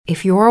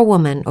If you're a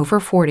woman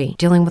over 40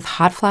 dealing with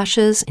hot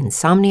flashes,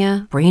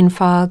 insomnia, brain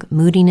fog,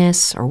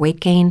 moodiness, or weight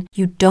gain,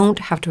 you don't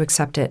have to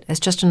accept it as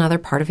just another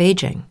part of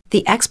aging.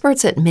 The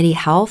experts at MIDI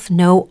Health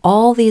know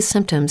all these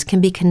symptoms can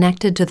be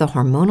connected to the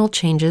hormonal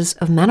changes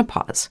of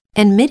menopause.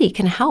 And MIDI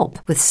can help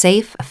with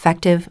safe,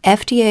 effective,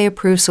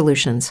 FDA-approved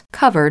solutions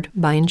covered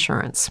by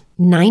insurance.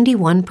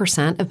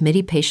 91% of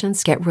MIDI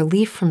patients get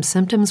relief from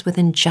symptoms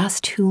within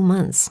just 2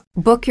 months.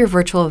 Book your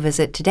virtual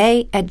visit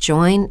today at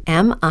joinmidi.com.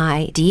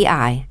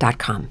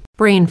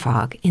 Brain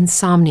fog,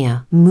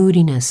 insomnia,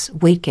 moodiness,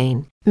 weight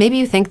gain. Maybe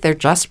you think they're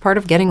just part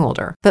of getting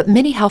older, but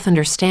MIDI Health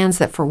understands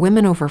that for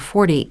women over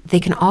 40, they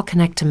can all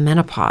connect to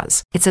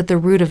menopause. It's at the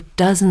root of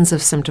dozens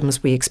of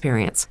symptoms we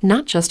experience,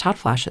 not just hot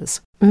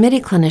flashes.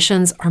 MIDI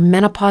clinicians are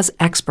menopause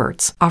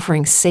experts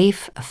offering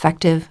safe,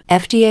 effective,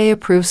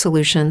 FDA-approved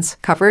solutions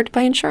covered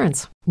by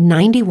insurance.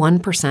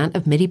 91%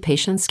 of MIDI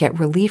patients get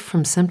relief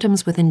from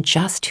symptoms within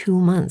just 2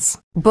 months.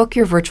 Book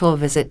your virtual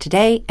visit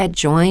today at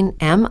joinmidi.com.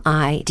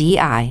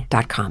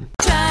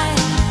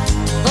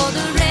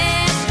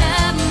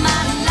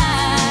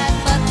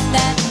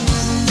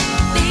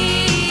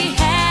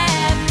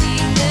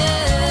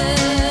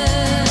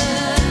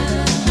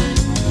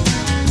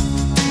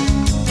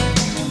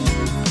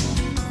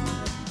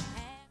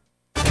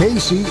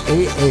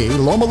 KCAA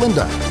Loma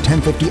Linda,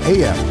 1050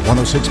 AM,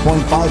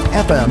 106.5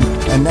 FM,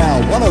 and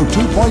now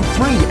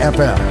 102.3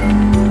 FM.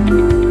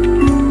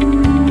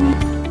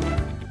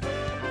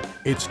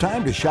 It's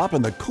time to shop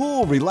in the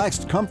cool,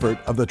 relaxed comfort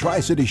of the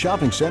Tri-City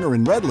Shopping Center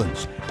in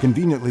Redlands,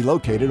 conveniently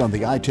located on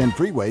the I-10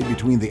 freeway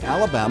between the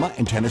Alabama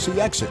and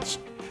Tennessee exits.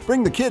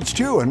 Bring the kids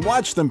too and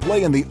watch them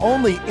play in the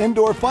only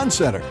indoor fun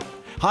center,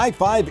 High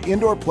Five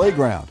Indoor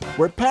Playground,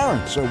 where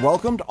parents are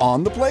welcomed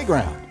on the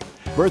playground.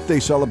 Birthday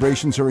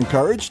celebrations are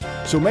encouraged,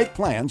 so make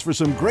plans for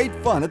some great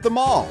fun at the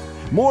mall.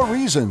 More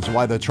reasons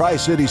why the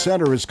Tri-City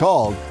Center is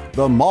called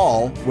the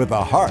Mall with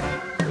a Heart.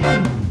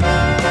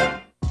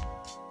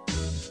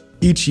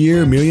 Each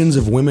year, millions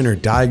of women are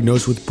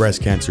diagnosed with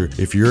breast cancer.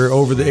 If you're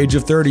over the age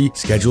of 30,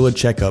 schedule a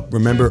checkup.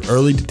 Remember,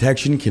 early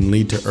detection can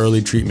lead to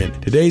early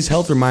treatment. Today's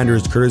health reminder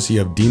is courtesy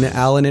of Dina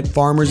Allen at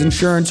Farmers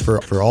Insurance.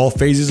 For all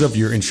phases of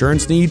your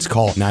insurance needs,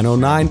 call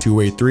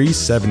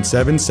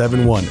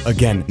 909-283-7771.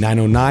 Again,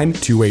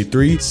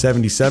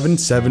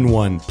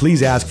 909-283-7771.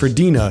 Please ask for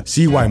Dina.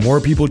 See why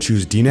more people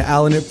choose Dina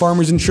Allen at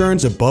Farmers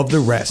Insurance above the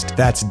rest.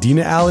 That's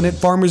Dina Allen at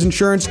Farmers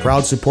Insurance,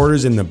 proud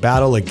supporters in the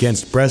battle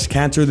against breast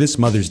cancer this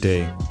Mother's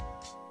Day.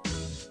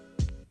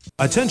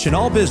 Attention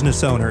all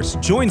business owners,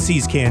 join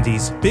See's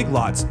Candies, Big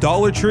Lots,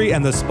 Dollar Tree,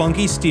 and the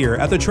Spunky Steer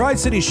at the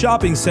Tri-City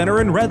Shopping Center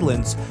in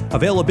Redlands.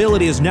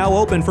 Availability is now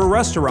open for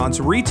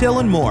restaurants, retail,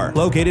 and more.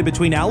 Located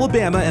between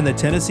Alabama and the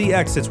Tennessee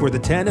exits where the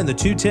 10 and the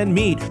 210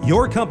 meet,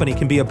 your company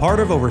can be a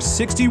part of over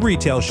 60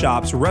 retail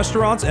shops,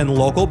 restaurants, and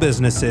local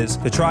businesses.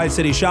 The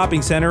Tri-City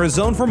Shopping Center is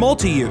zoned for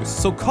multi-use,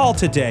 so call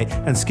today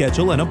and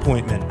schedule an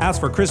appointment. Ask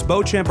for Chris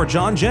Beauchamp or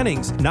John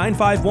Jennings,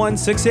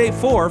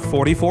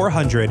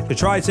 951-684-4400. The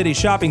Tri-City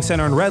Shopping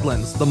Center in Redlands,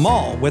 the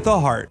mall with a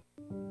heart.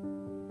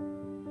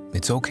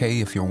 It's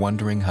okay if you're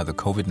wondering how the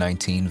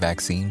COVID-19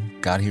 vaccine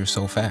got here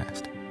so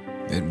fast.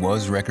 It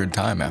was record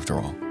time after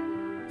all.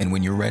 And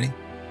when you're ready,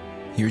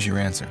 here's your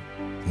answer.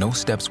 No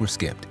steps were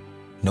skipped.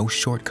 No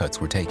shortcuts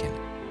were taken.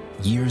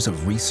 Years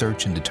of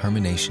research and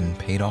determination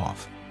paid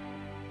off.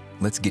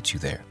 Let's get you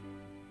there.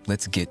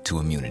 Let's get to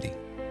immunity.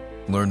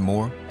 Learn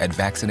more at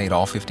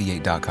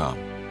vaccinateall58.com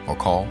or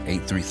call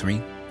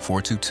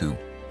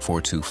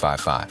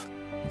 833-422-4255.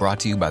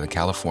 Brought to you by the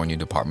California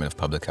Department of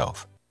Public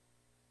Health.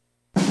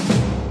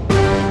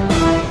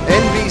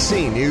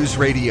 NBC News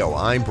Radio,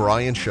 I'm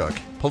Brian Shook.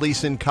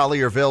 Police in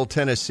Collierville,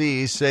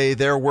 Tennessee say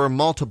there were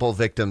multiple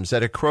victims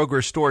at a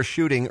Kroger store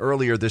shooting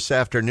earlier this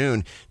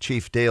afternoon.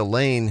 Chief Dale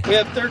Lane. We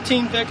have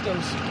 13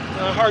 victims.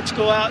 Our hearts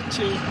go out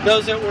to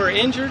those that were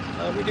injured.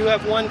 We do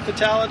have one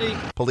fatality.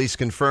 Police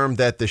confirmed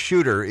that the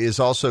shooter is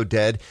also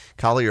dead.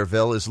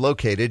 Collierville is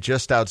located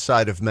just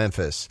outside of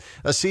Memphis.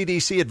 A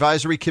CDC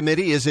advisory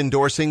committee is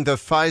endorsing the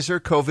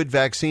Pfizer COVID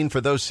vaccine for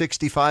those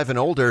 65 and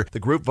older. The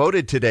group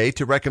voted today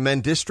to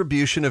recommend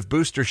distribution of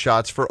booster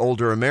shots for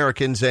older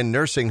Americans and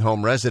nursing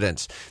home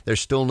residents.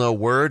 There's still no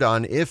word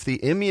on if the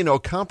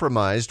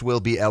immunocompromised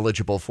will be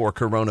eligible for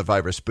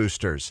coronavirus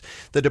boosters.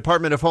 The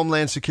Department of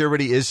Homeland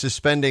Security is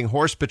suspending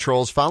horse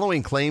patrols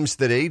following claims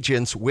that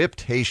agents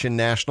whipped Haitian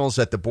nationals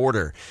at the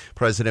border.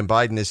 President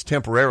Biden is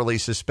temporarily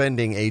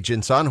suspending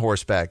agents on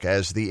horseback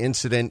as the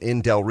incident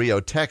in Del Rio,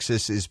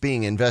 Texas, is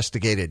being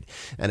investigated.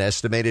 An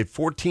estimated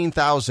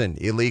 14,000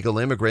 illegal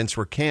immigrants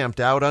were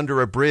camped out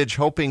under a bridge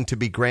hoping to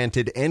be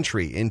granted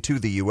entry into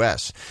the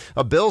U.S.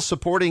 A bill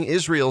supporting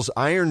Israel's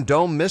Iron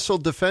Dome missile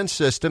defense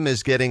system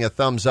is getting a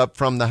thumbs up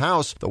from the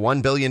House. The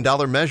 $1 billion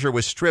measure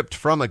was stripped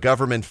from a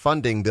government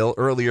funding bill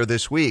earlier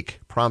this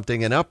week.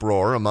 prompting an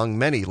uproar among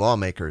many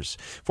lawmakers.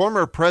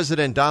 Former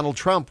President Donald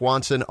Trump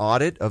wants an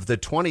audit of the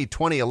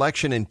 2020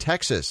 election in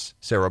Texas.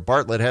 Sarah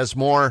Bartlett has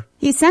more.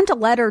 He sent a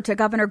letter to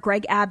Governor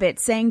Greg Abbott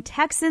saying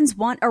Texans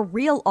want a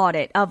real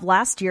audit of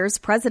last year's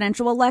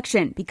presidential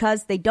election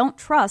because they don't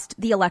trust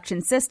the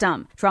election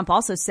system. Trump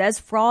also says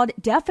fraud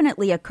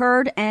definitely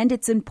occurred, and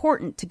it's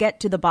important to get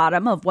to the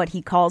bottom of what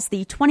he calls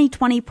the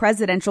 2020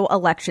 presidential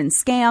election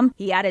scam.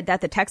 He added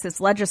that the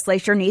Texas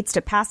legislature needs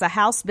to pass a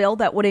House bill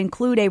that would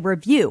include a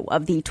review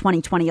of the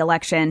 2020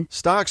 election.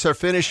 Stocks are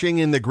finishing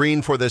in the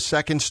green for the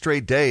second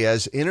straight day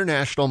as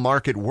international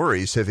market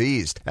worries have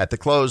eased. At the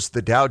close,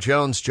 the Dow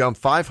Jones jumped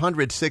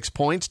 506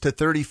 points to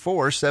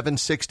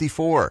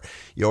 34,764.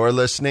 You're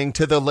listening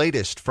to the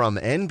latest from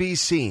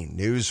NBC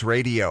News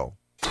Radio.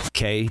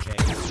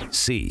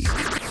 KCAA.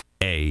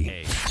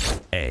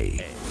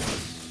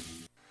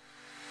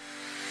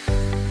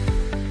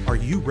 Are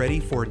you ready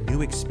for a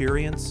new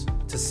experience?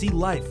 To see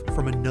life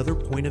from another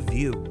point of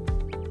view?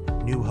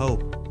 New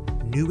hope,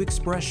 new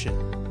expression,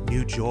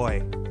 new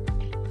joy.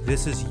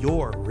 This is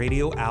your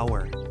radio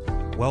hour.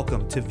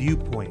 Welcome to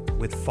Viewpoint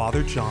with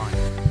Father John.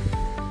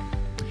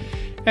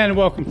 And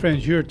welcome,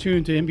 friends. You're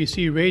tuned to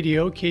NBC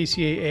Radio,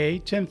 KCAA,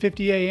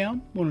 1050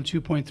 AM,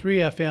 102.3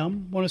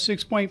 FM,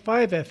 106.5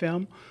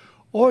 FM,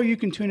 or you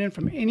can tune in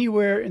from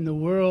anywhere in the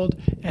world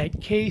at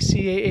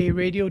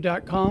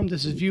kcaaradio.com.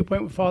 This is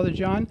Viewpoint with Father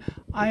John.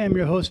 I am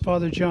your host,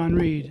 Father John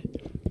Reed.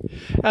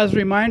 As a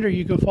reminder,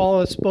 you can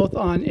follow us both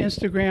on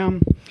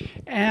Instagram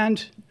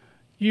and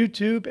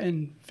YouTube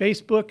and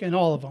Facebook and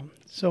all of them.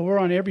 So we're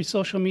on every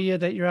social media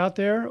that you're out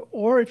there.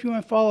 Or if you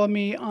want to follow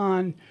me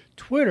on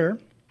Twitter,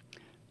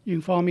 you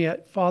can follow me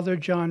at Father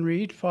John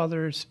Reed.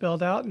 Father is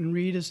spelled out, and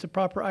Reed is the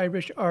proper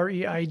Irish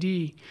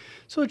R-E-I-D.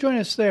 So join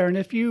us there. And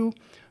if you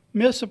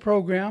miss a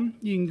program,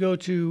 you can go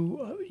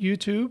to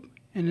YouTube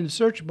and in the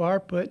search bar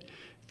put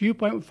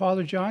Viewpoint with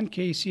Father John,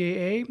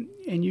 KCAA,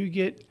 and you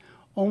get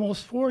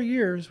almost 4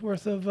 years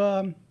worth of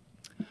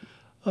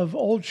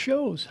old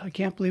shows. I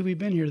can't believe we've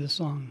been here this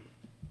long.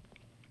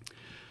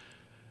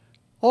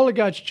 All of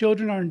God's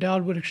children are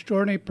endowed with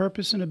extraordinary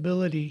purpose and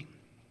ability.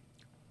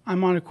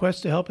 I'm on a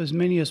quest to help as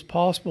many as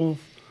possible,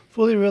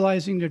 fully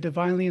realizing their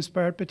divinely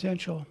inspired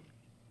potential.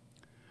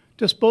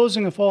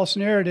 Disposing a false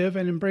narrative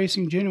and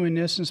embracing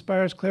genuineness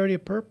inspires clarity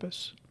of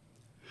purpose.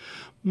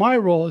 My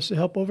role is to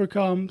help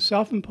overcome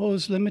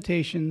self-imposed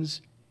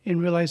limitations in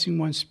realizing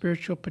one's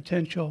spiritual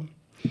potential.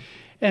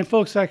 And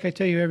folks, like I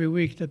tell you every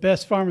week, the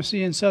best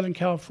pharmacy in Southern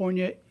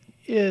California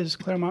is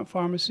Claremont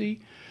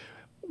Pharmacy.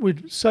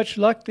 With such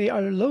luck, they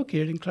are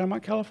located in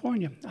Claremont,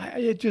 California.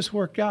 It just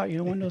worked out,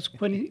 one of those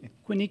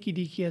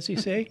quiniki-diki, as they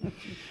say.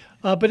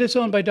 But it's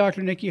owned by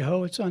Dr. Nikki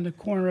Ho. It's on the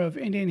corner of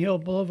Indian Hill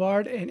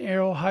Boulevard and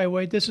Arrow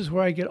Highway. This is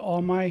where I get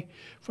all my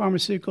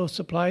pharmaceutical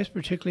supplies,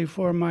 particularly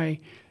for my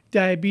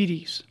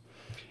diabetes.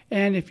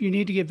 And if you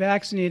need to get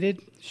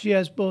vaccinated, she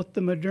has both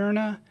the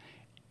Moderna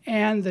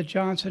and the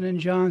Johnson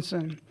 &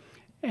 Johnson.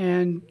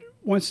 And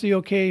once the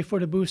okay for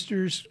the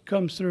boosters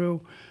comes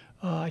through,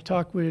 I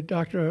talked with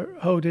Dr.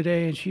 Ho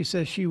today, and she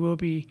says she will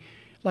be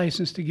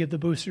licensed to give the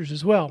boosters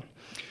as well.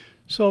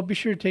 So be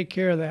sure to take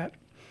care of that.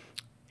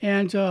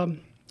 And,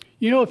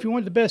 if you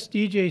want the best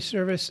DJ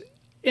service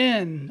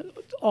in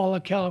all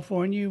of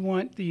California, you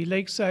want the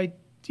Lakeside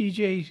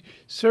DJ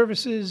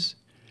Services.com.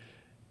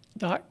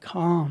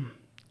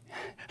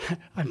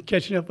 I'm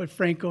catching up with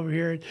Frank over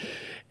here.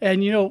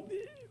 And,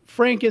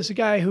 Frank is the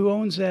guy who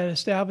owns that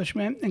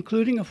establishment,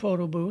 including a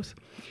photo booth.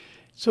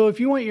 So if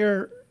you want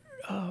your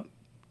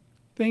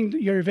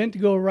event to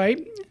go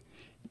right,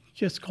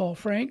 just call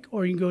Frank,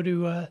 or you can go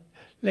to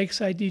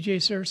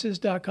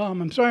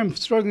LakeSideDJServices.com. I'm sorry I'm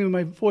struggling with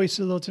my voice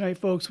a little tonight,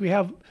 folks. We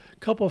have a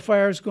couple of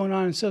fires going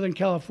on in Southern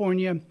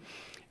California,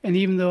 and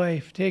even though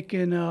I've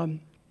taken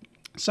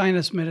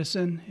sinus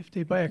medicine, if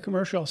they buy a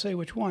commercial, I'll say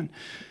which one.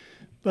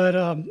 But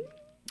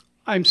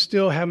I'm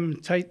still having a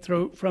tight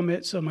throat from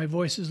it, so my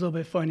voice is a little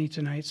bit funny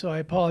tonight, so I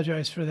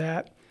apologize for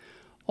that.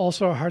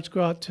 Also, our hearts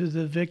go out to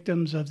the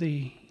victims of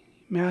the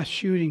mass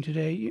shooting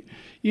today.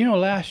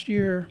 Last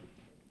year,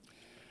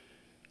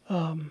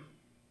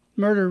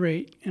 murder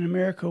rate in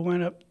America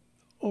went up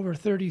over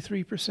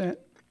 33%.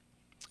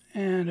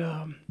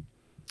 And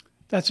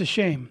that's a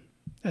shame.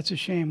 That's a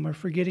shame. We're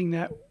forgetting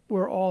that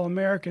we're all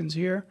Americans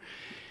here,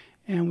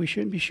 and we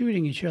shouldn't be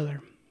shooting each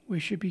other. We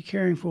should be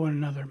caring for one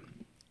another.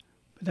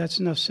 But that's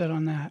enough said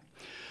on that.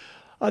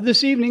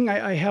 This evening,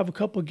 I have a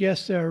couple of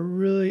guests that I'm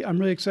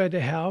really excited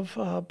to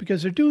have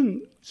because they're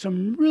doing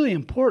some really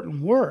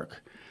important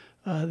work.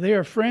 They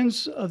are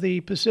friends of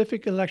the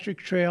Pacific Electric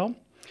Trail.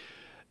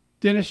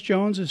 Dennis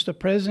Jones is the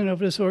president of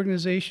this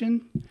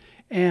organization,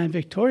 and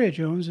Victoria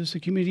Jones is the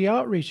community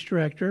outreach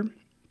director.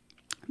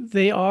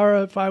 They are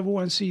a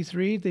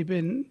 501c3. They've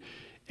been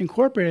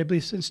incorporated, I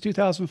believe, since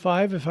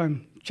 2005, if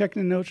I'm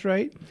checking the notes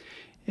right.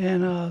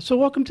 And so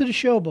welcome to the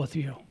show, both of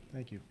you.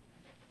 Thank you.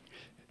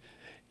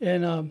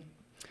 And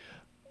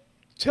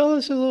tell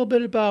us a little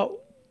bit about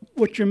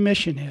what your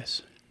mission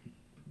is.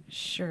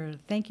 Sure.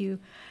 Thank you.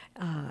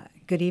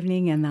 Good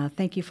evening, and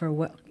thank you for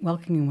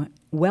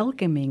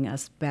welcoming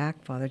us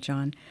back, Father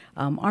John.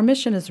 Our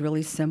mission is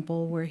really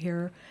simple. We're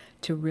here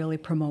to really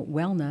promote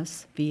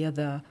wellness via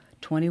the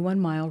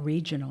 21-mile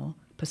regional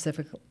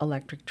Pacific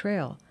Electric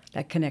Trail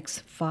that connects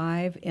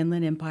 5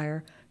 Inland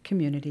Empire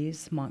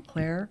communities: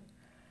 Montclair,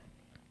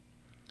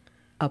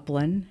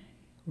 Upland,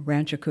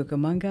 Rancho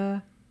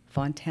Cucamonga,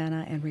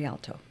 Fontana, and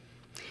Rialto.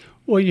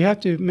 Well, you have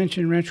to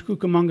mention Rancho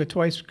Cucamonga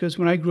twice, because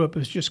when I grew up, it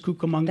was just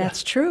Cucamonga.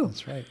 That's true.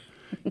 That's right.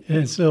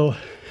 And so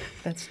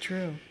that's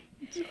true.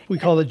 We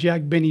call it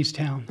Jack Benny's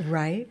town.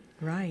 Right.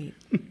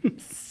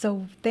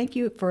 So thank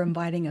you for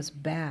inviting us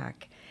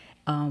back.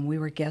 We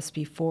were guests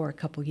before a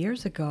couple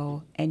years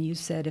ago, and you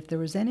said if there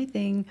was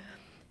anything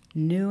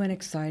new and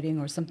exciting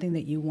or something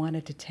that you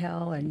wanted to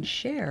tell and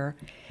share,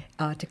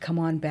 to come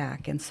on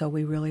back. And so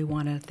we really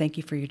want to thank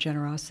you for your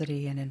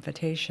generosity and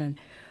invitation.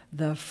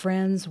 The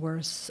Friends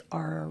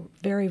are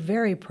very,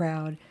 very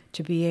proud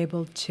to be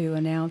able to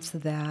announce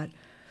that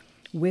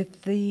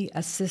with the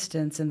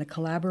assistance and the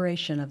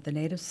collaboration of the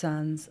Native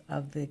Sons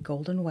of the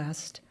Golden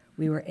West,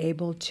 we were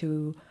able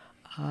to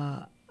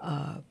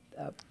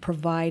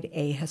provide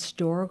a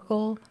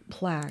historical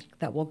plaque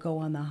that will go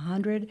on the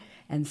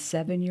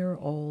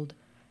 107-year-old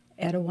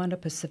Etiwanda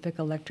Pacific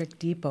Electric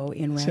Depot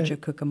in Rancho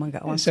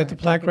Cucamonga. Is that the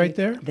plaque right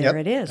there? There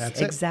it is.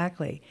 That's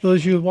exactly. Those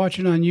of you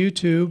watching on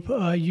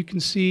YouTube, you can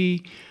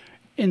see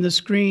in the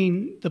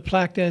screen the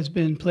plaque that has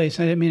been placed.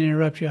 I didn't mean to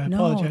interrupt you. I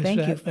apologize for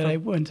that. But I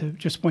wanted to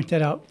just point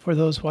that out for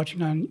those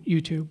watching on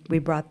YouTube. We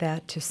brought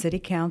that to City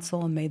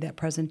Council and made that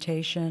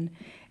presentation,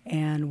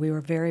 and we were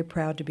very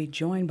proud to be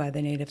joined by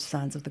the Native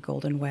Sons of the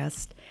Golden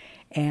West.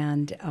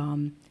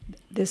 And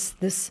this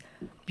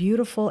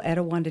beautiful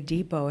Etiwanda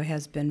Depot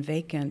has been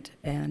vacant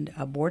and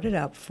boarded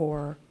up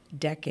for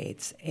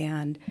decades.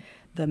 And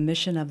the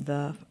mission of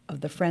the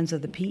Friends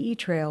of the PE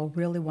Trail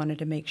really wanted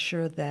to make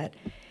sure that,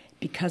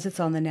 because it's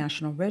on the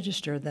National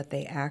Register, that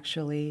they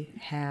actually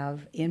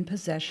have in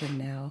possession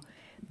now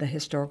the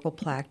historical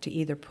plaque to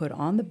either put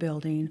on the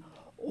building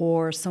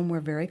or somewhere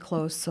very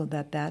close, so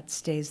that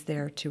stays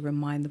there to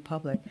remind the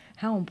public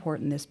how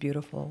important this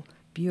beautiful,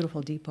 beautiful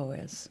depot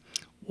is.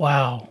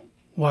 Wow.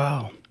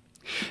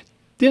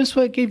 Dennis,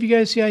 what gave you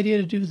guys the idea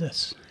to do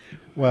this?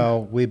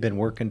 Well, we've been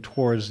working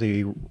towards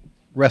the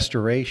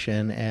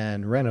restoration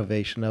and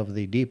renovation of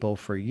the depot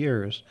for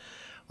years.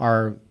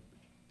 Our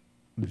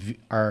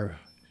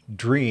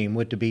dream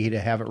would be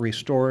to have it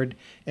restored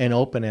and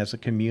open as a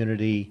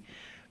community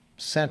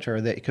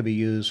center that could be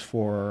used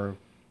for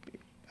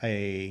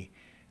a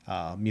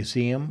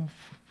museum.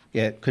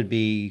 It could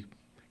be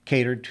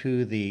catered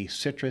to the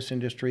citrus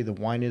industry, the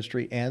wine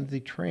industry, and the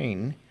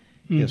train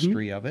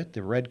history of it,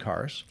 the red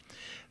cars.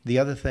 The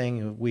other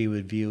thing, we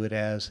would view it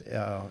as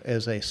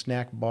a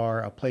snack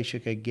bar, a place you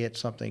could get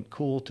something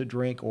cool to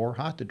drink or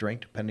hot to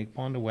drink, depending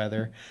upon the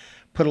weather.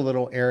 Put a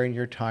little air in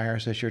your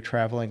tires as you're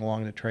traveling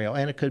along the trail,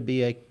 and it could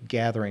be a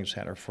gathering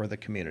center for the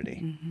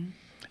community.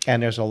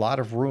 And there's a lot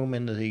of room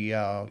in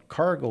the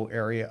cargo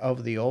area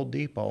of the old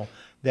depot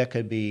that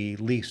could be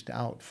leased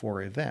out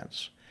for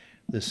events.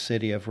 The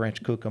city of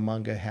Rancho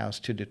Cucamonga has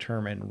to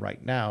determine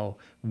right now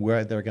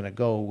where they're going to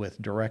go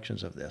with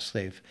directions of this.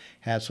 They've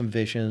had some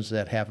visions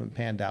that haven't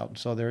panned out,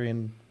 so they're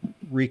in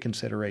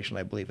reconsideration,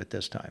 I believe, at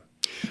this time.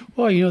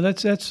 Well,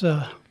 that's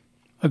a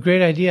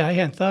great idea. I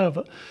hadn't thought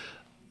of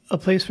a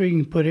place where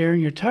you can put air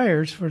in your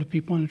tires for the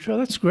people on the trail.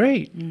 That's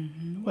great.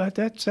 Well,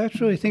 that's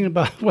really thinking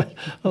about what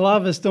a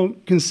lot of us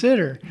don't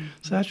consider.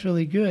 So that's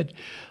really good.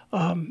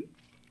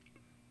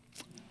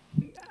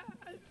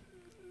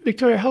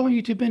 Victoria, how long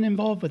have you been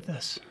involved with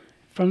this?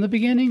 From the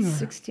beginning? Or?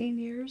 16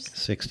 years.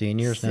 16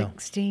 years now.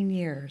 16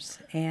 years.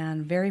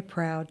 And very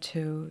proud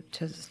to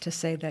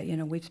say that,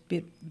 we've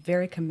been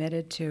very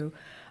committed to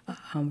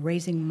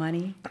raising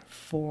money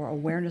for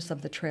awareness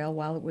of the trail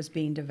while it was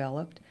being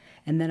developed.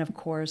 And then, of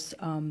course,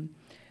 from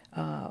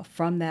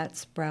that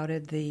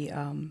sprouted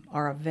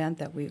our event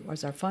that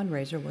was our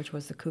fundraiser, which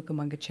was the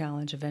Cucamonga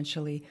Challenge,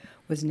 eventually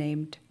was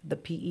named the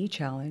PE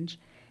Challenge.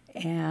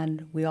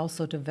 And we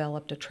also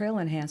developed a trail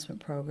enhancement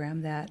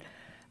program that,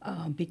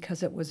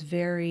 because it was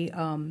very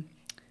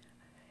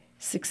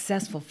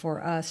successful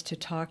for us to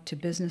talk to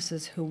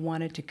businesses who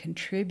wanted to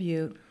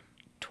contribute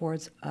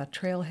towards a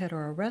trailhead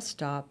or a rest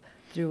stop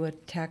through a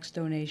tax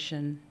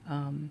donation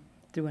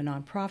through a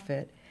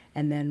nonprofit.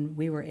 And then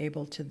we were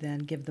able to then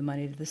give the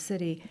money to the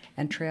city,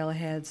 and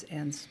trailheads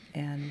and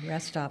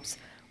rest stops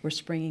were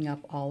springing up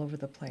all over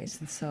the place.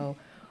 And so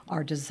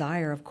our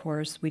desire, of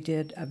course, we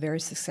did a very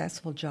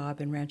successful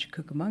job in Rancho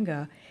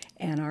Cucamonga,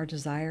 and our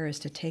desire is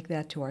to take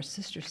that to our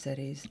sister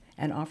cities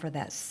and offer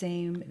that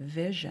same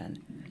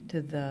vision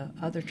to the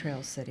other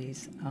trail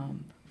cities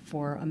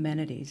for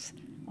amenities,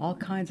 all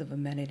kinds of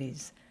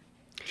amenities,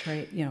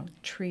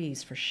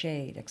 trees for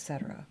shade,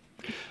 etc.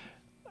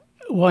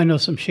 Well, I know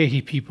some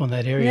shady people in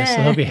that area, so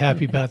they'll be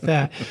happy about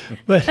that.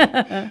 But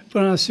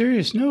on a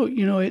serious note,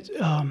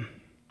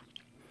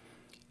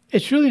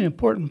 it's really an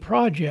important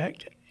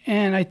project.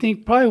 And I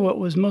think probably what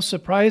was most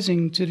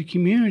surprising to the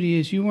community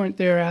is you weren't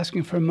there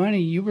asking for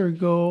money. You were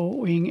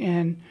going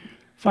and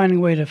finding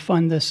a way to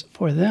fund this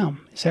for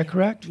them. Is that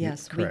correct?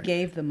 Yes, Correct. we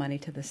gave the money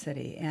to the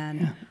city,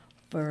 and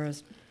for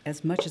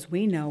as much as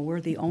we know, we're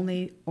the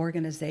only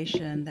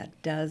organization that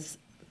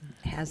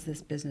has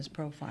this business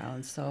profile,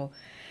 and so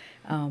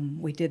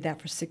we did that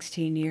for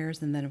 16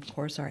 years, and then of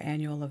course our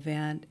annual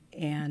event.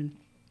 And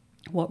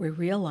what we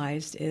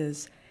realized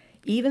is,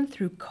 even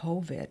through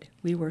COVID,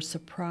 we were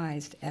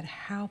surprised at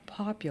how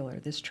popular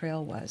this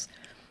trail was,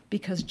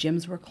 because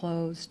gyms were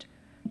closed.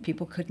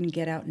 People couldn't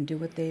get out and do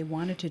what they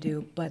wanted to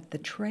do, but the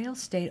trail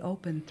stayed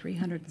open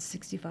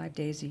 365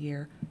 days a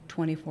year,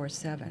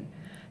 24/7.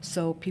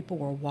 So people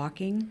were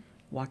walking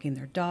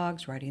their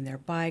dogs, riding their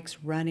bikes,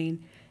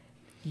 running,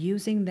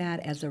 using that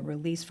as a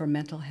release for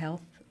mental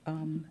health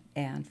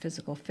and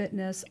physical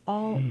fitness,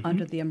 all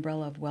under the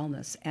umbrella of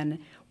wellness. And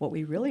what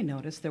we really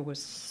noticed, there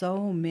was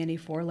so many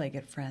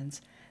four-legged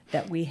friends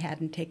that we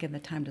hadn't taken the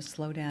time to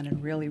slow down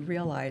and really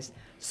realize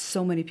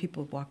so many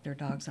people walk their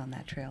dogs on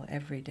that trail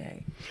every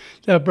day.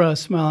 That brought a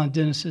smile on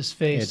Dennis's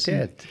face.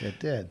 It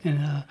did.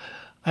 And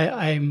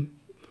I'm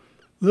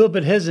a little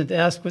bit hesitant to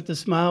ask what the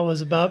smile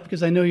was about,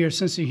 because I know your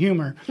sense of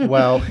humor.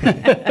 Well,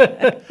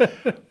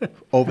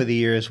 over the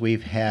years,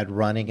 we've had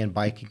running and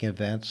biking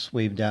events.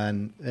 We've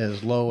done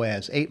as low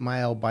as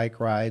 8-mile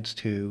bike rides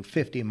to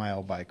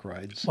 50-mile bike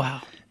rides.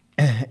 Wow.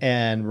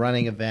 And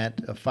running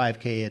event, a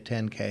 5K, a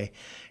 10K.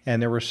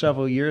 And there were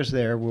several years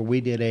there where we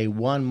did a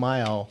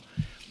 1-mile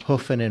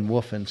hoofing and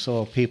woofing,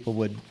 so people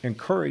would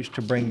encourage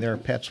to bring their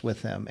pets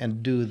with them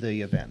and do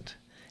the event.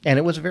 And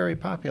it was very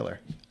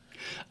popular.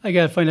 I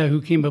got to find out who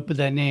came up with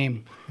that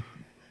name.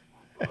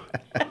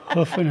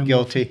 Huffing and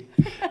Guilty.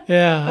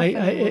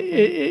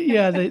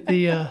 Yeah,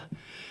 the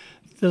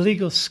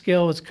legal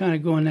skill was kind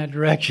of going that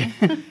direction.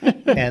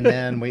 And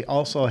then we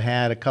also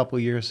had, a couple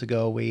years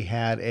ago, we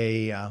had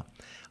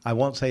I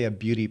won't say a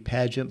beauty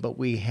pageant, but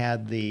we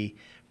had the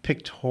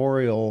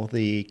pictorial,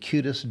 the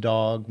cutest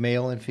dog,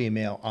 male and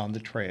female, on the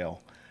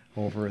trail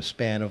over a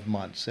span of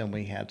months, and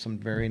we had some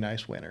very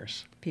nice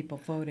winners. People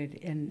voted,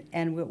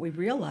 and what we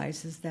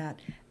realized is that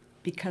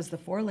because the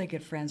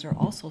four-legged friends are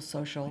also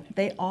social,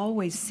 they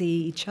always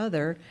see each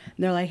other,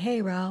 and they're like,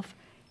 hey, Ralph,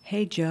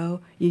 hey,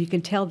 Joe. You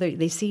can tell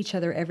they see each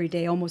other every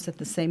day almost at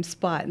the same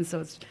spot, and so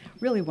it's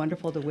really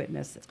wonderful to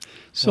witness it.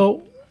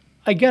 So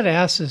I got to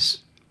ask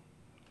this,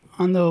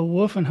 on the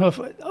Woof and Hoof,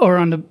 or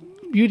on the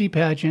beauty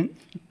pageant,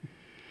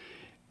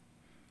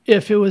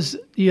 if it was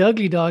the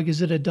ugly dog,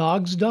 is it a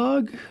dog's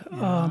dog?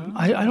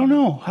 I don't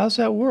know. How's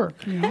that work?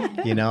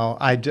 You know,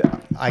 I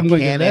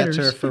can't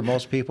answer for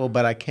most people,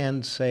 but I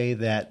can say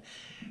that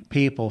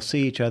people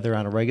see each other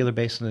on a regular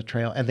basis on the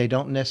trail, and they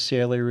don't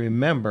necessarily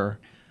remember,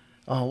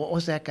 oh, what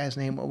was that guy's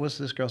name? What was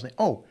this girl's name?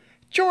 Oh,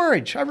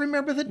 George. I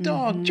remember the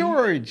dog,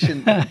 George.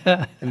 And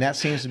that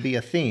seems to be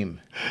a theme.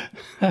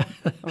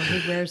 Or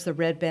he wears the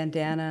red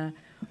bandana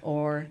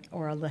or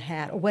the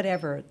hat or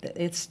whatever.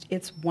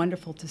 It's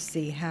wonderful to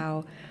see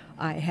how.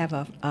 I have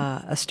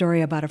a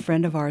story about a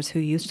friend of ours who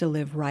used to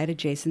live right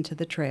adjacent to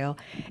the trail,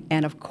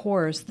 and of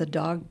course the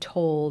dog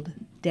told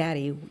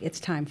Daddy it's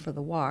time for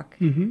the walk,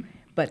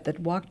 but the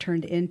walk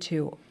turned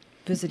into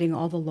visiting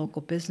all the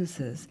local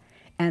businesses,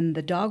 and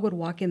the dog would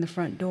walk in the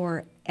front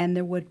door and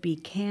there would be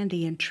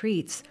candy and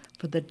treats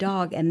for the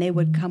dog, and they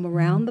would come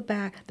around the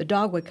back. The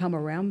dog would come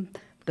around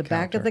the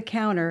back of the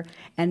counter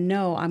and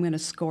know, I'm going to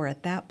score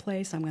at that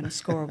place, I'm going to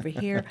score over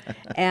here.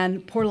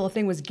 And poor little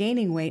thing was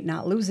gaining weight,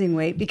 not losing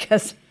weight,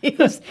 because he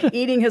was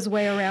eating his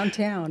way around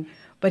town.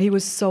 But he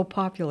was so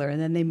popular, and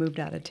then they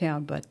moved out of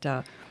town. But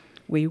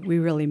we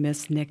really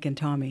miss Nick and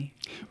Tommy.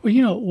 Well,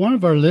 you know, one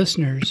of our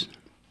listeners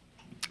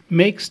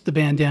makes the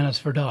bandanas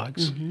for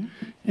dogs.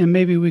 And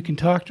maybe we can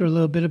talk to her a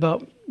little bit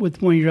about,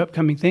 with one of your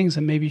upcoming things,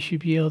 and maybe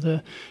she'd be able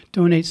to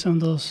donate some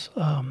of those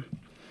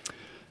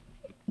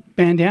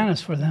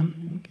bandanas for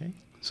them. Okay.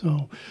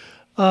 So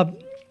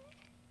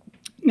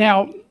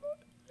now,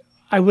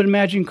 I would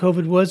imagine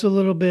COVID was a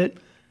little bit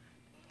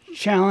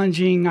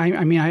challenging.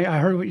 I mean, I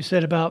heard what you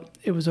said about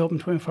it was open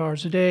 24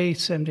 hours a day,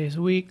 7 days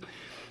a week,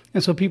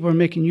 and so people are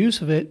making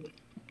use of it.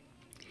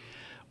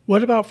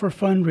 What about for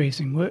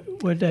fundraising?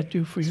 What did that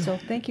do for you? So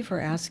thank you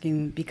for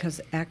asking, because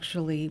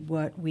actually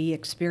what we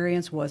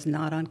experienced was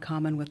not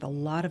uncommon with a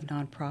lot of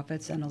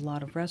nonprofits and a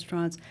lot of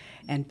restaurants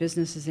and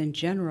businesses in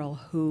general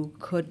who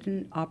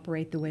couldn't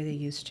operate the way they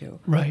used to.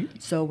 Right.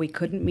 So we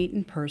couldn't meet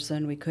in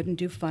person. We couldn't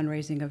do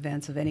fundraising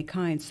events of any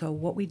kind. So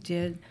what we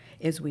did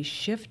is we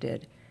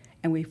shifted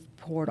and we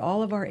poured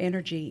all of our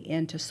energy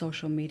into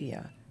social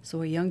media.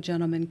 So a young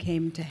gentleman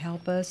came to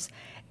help us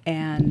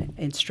and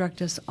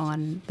instruct us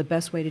on the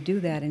best way to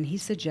do that, and he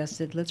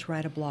suggested, let's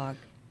write a blog.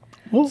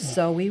 Ooh.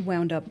 So we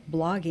wound up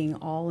blogging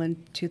all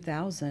in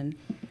 2000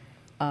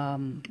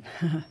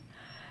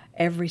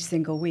 every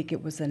single week.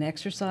 It was an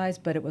exercise,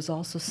 but it was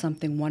also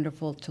something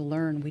wonderful to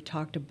learn. We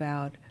talked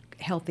about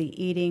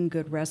healthy eating,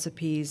 good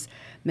recipes,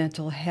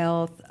 mental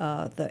health,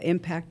 the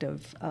impact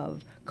of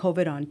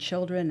COVID on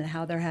children and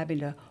how they're having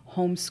to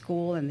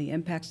homeschool and the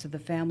impacts to the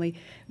family.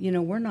 You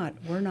know, we're not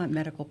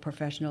medical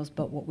professionals,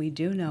 but what we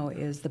do know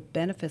is the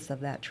benefits of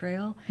that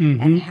trail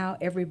and how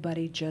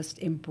everybody just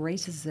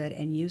embraces it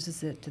and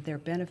uses it to their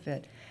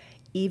benefit,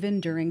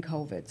 even during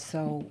COVID.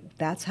 So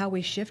that's how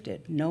we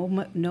shifted. No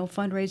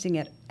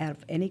fundraising of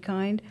any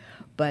kind,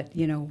 but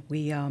you know,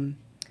 we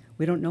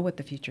don't know what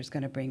the future is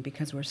going to bring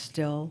because we're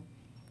still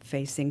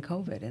facing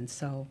COVID, and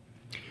so.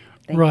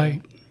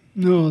 Right.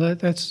 No,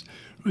 that's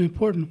really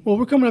important. Well,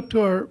 we're coming up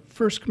to our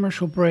first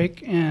commercial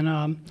break,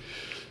 and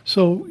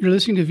so you're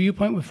listening to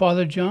Viewpoint with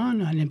Father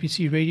John on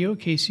NBC Radio,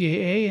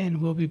 KCAA,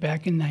 and we'll be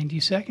back in 90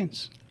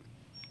 seconds.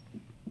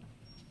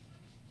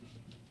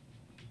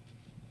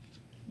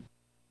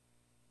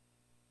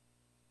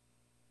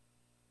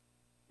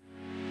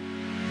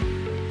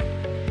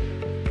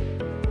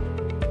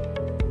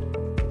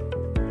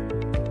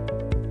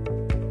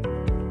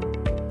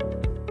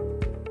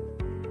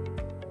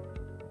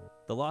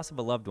 The loss of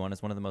a loved one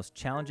is one of the most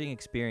challenging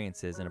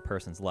experiences in a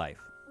person's life.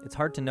 It's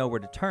hard to know where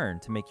to turn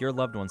to make your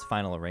loved one's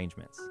final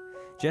arrangements.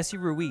 Jesse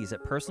Ruiz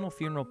at Personal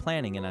Funeral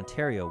Planning in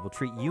Ontario will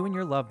treat you and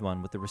your loved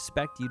one with the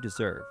respect you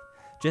deserve.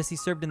 Jesse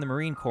served in the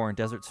Marine Corps in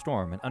Desert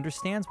Storm and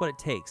understands what it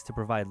takes to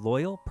provide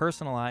loyal,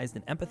 personalized,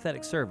 and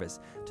empathetic service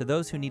to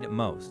those who need it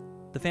most.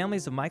 The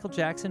families of Michael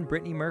Jackson,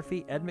 Brittany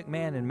Murphy, Ed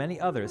McMahon, and many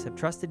others have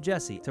trusted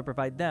Jesse to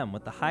provide them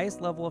with the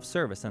highest level of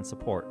service and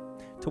support.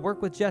 To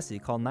work with Jesse,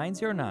 call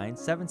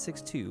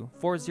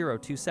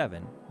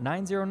 909-762-4027,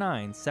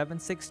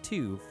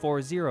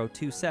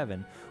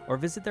 909-762-4027, or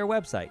visit their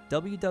website,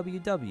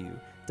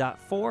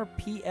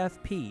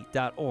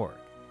 www.4pfp.org,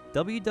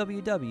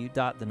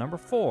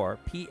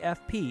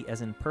 www.4pfp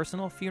as in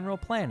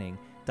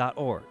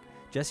personalfuneralplanning.org.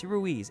 Jesse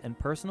Ruiz and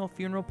Personal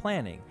Funeral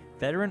Planning,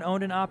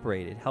 veteran-owned and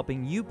operated,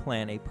 helping you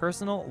plan a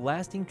personal,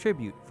 lasting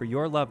tribute for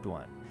your loved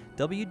one.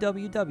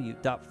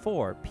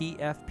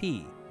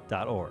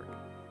 www.4pfp.org.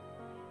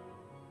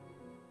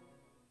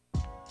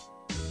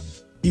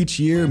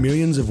 Each year,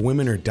 millions of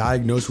women are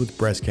diagnosed with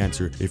breast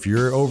cancer. If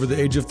you're over the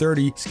age of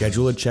 30,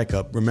 schedule a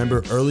checkup.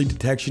 Remember, early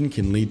detection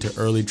can lead to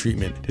early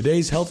treatment.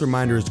 Today's health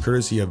reminder is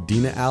courtesy of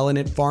Dina Allen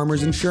at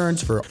Farmers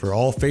Insurance. For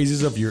all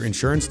phases of your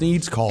insurance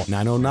needs, call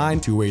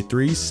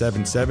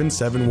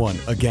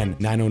 909-283-7771. Again,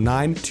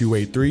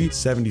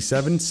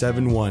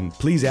 909-283-7771.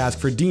 Please ask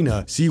for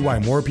Dina. See why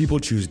more people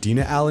choose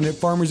Dina Allen at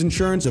Farmers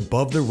Insurance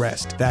above the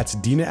rest. That's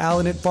Dina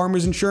Allen at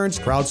Farmers Insurance,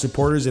 proud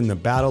supporters in the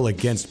battle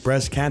against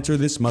breast cancer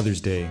this Mother's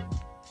Day.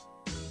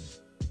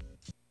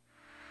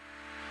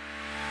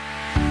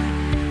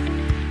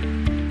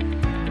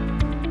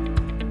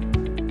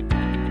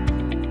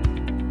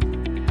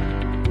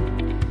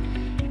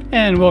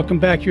 And welcome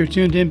back. You're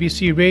tuned to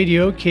NBC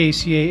Radio,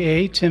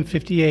 KCAA,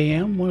 1050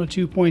 AM,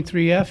 102.3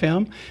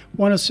 FM,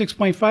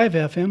 106.5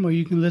 FM, or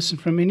you can listen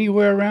from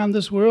anywhere around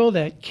this world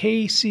at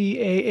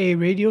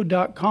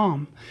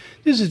kcaaradio.com.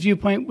 This is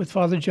Viewpoint with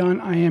Father John.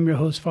 I am your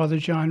host, Father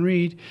John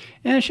Reed.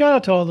 And a shout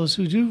out to all those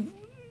who do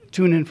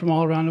tune in from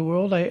all around the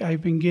world.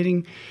 I've been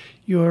getting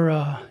your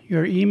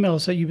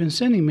emails that you've been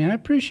sending me, and I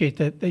appreciate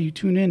that you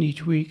tune in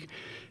each week.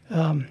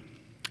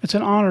 It's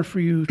an honor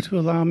for you to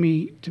allow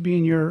me to be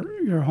in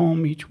your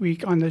home each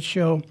week on this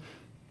show.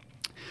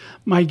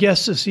 My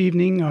guests this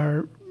evening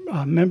are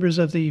members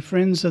of the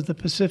Friends of the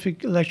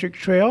Pacific Electric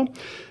Trail,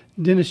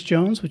 Dennis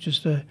Jones, which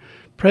is the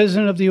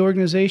president of the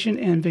organization,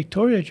 and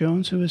Victoria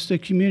Jones, who is the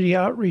community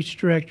outreach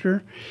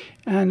director.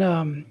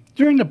 And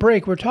during the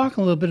break, we're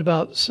talking a little bit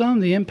about some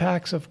of the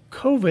impacts of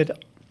COVID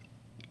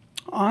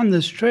on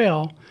this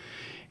trail,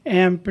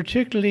 and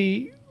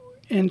particularly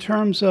in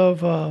terms of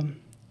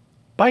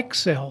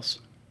bicycle sales.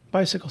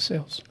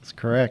 That's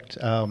correct.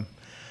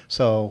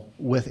 So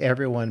with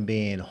everyone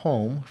being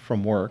home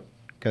from work,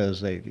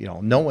 because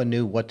no one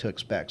knew what to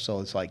expect. So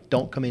it's like,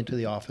 don't come into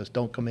the office,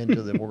 don't come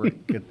into the work.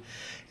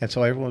 And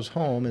so everyone was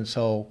home, and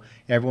so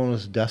everyone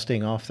was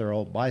dusting off their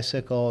old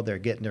bicycle, they're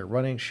getting their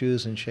running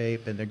shoes in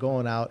shape, and they're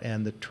going out,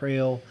 and the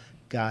trail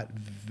got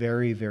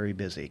very, very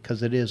busy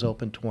because it is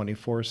open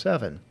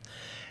 24/7.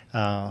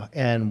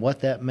 And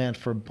what that meant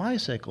for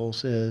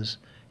bicycles is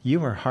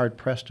you were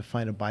hard-pressed to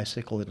find a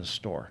bicycle in a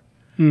store.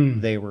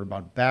 They were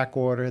about back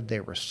ordered, they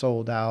were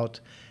sold out.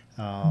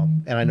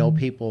 And I know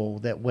people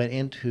that went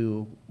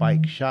into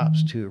bike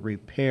shops to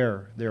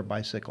repair their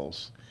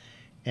bicycles.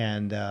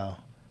 And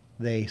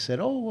they said,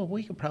 well,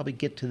 we could probably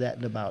get to that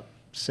in about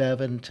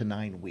 7 to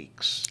 9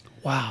 weeks.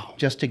 Wow.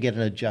 Just to get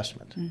an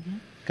adjustment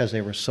because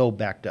they were so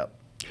backed up.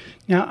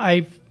 Now,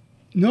 I've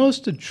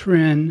noticed a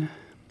trend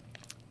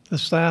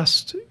this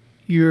last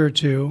year or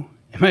two.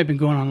 It might have been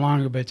going on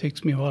longer, but it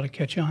takes me a while to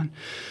catch on.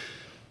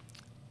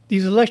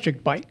 These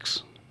electric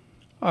bikes,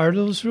 are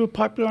those real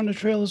popular on the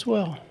trail as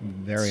well?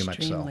 Very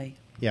much so.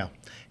 Yeah.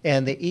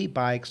 And the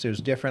e-bikes, there's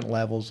different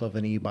levels of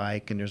an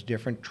e-bike, and there's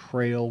different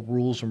trail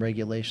rules and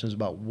regulations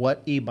about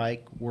what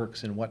e-bike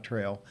works in what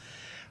trail.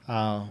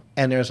 And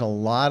there's a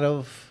lot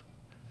of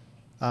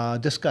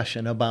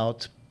discussion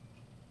about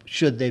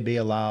should they be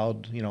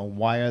allowed?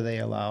 Why are they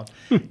allowed?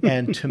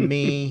 And to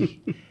me,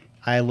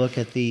 I look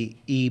at the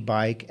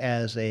e-bike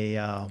as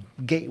a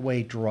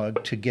gateway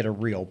drug to get a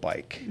real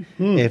bike.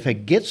 If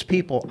it gets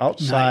people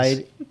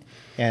outside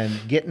and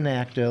getting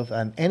active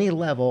on any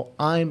level,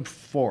 I'm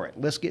for it.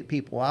 Let's get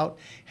people out,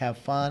 have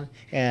fun,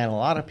 and a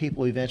lot of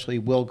people eventually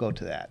will go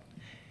to that.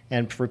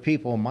 And for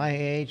people my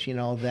age,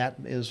 that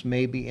is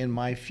maybe in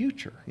my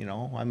future.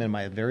 I'm in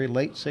my very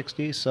late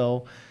 60s,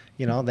 so,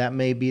 that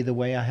may be the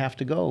way I have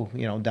to go,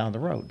 down the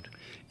road.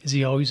 Is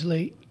he always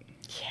late?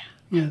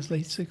 Yeah, his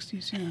late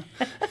 60s, yeah.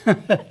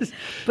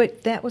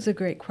 But that was a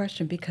great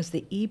question because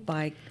the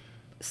e-bike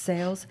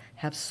sales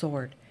have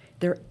soared.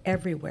 They're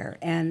everywhere.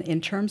 And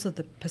in terms of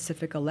the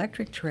Pacific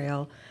Electric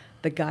Trail,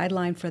 the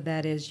guideline for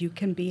that is you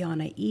can be on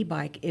an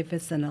e-bike if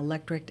it's an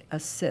electric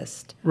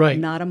assist, right,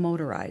 not a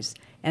motorized.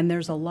 And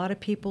there's a lot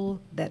of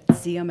people that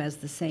see them as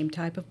the same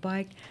type of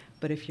bike,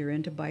 but if you're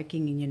into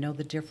biking and you know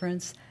the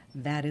difference,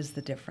 that is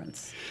the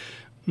difference.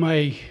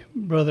 My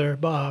brother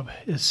Bob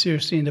is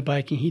seriously into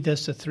biking. He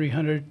does the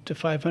 300 to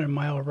 500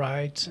 mile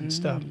rides and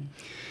stuff.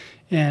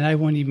 And I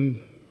won't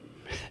even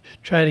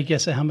try to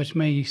guess at how much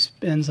money he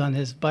spends on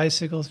his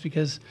bicycles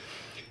because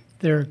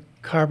they're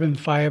carbon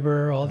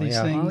fiber, all these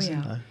things. Oh,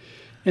 yeah.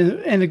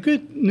 And the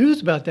good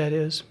news about that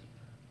is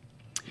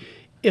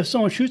if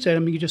someone shoots at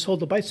him, you can just hold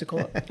the bicycle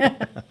up.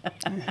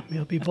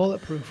 It'll be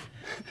bulletproof.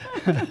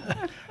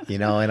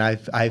 And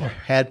I've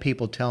had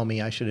people tell me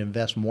I should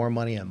invest more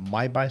money in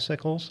my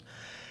bicycles.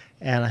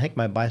 And I think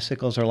my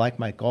bicycles are like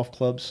my golf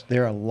clubs.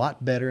 They're a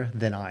lot better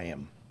than I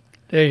am.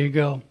 There you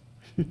go.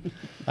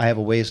 I have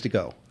a ways to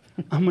go.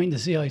 I'm waiting to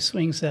see how he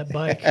swings that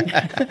bike.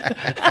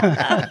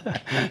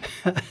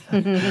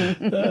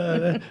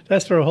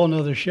 That's for a whole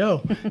nother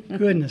show.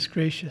 Goodness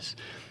gracious.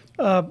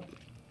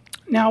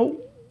 Now,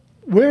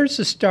 where's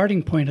the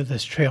starting point of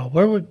this trail?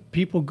 Where would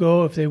people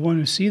go if they want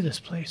to see this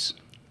place?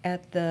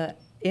 At the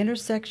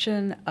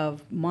intersection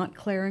of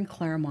Montclair and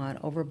Claremont,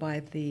 over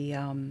by the,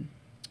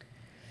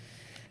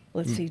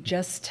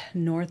 just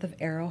north of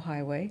Arrow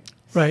Highway.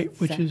 Right,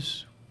 which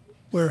is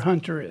where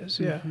Hunter is,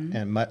 yeah.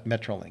 And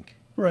Metrolink.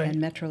 Right.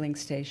 And Metrolink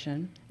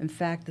Station. In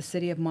fact, the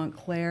city of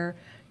Montclair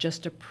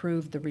just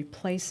approved the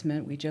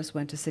replacement. We just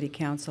went to city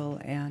council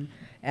and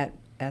at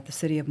the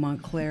city of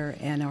Montclair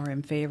and are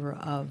in favor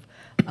of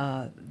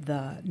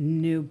the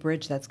new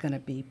bridge that's going to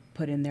be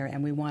put in there.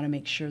 And we want to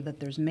make sure that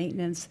there's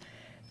maintenance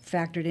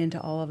factored into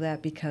all of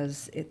that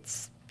because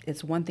it's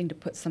one thing to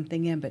put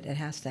something in, but it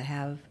has to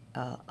have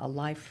a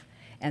life.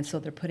 And so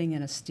they're putting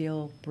in a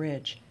steel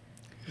bridge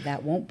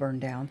that won't burn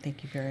down.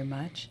 Thank you very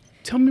much.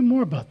 Tell me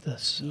more about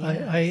this.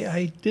 Yes.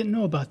 I didn't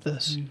know about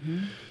this.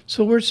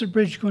 So where's the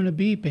bridge going to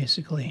be,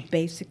 basically?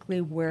 Basically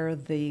where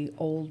the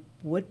old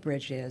wood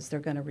bridge is, they're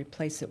going to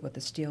replace it with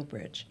a steel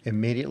bridge.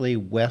 Immediately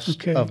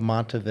west of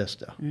Monte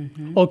Vista.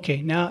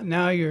 Okay,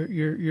 now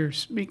you're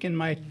speaking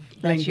my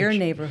language. That's your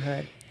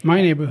neighborhood.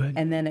 My neighborhood.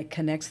 And then it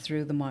connects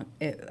through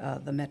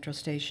the metro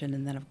station,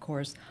 and then of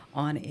course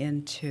on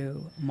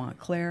into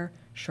Montclair.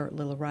 Short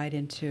little ride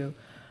into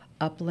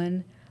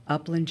Upland.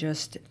 Upland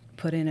just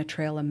put in a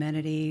trail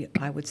amenity,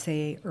 I would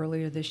say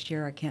earlier this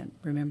year, I can't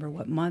remember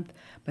what month,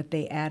 but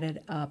they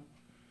added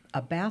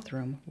a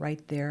bathroom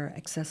right there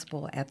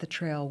accessible at the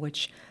trail,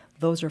 which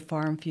those are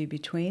far and few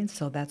between,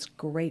 so that's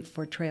great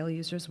for trail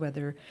users,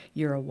 whether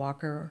you're a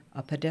walker,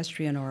 a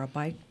pedestrian, or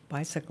a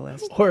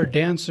bicyclist. Or a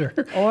dancer.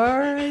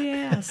 Or,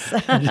 yes.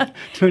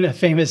 Doing that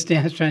famous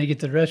dance trying to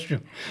get to the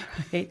restroom.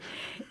 Right.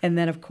 And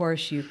then, of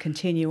course, you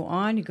continue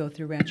on. You go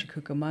through Rancho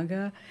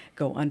Cucamonga,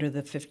 go under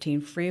the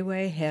 15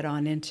 freeway, head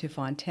on into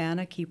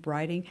Fontana, keep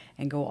riding,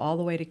 and go all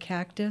the way to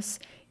Cactus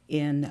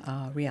in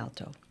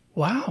Rialto.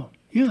 Wow.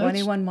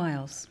 21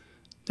 miles.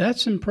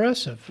 That's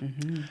impressive.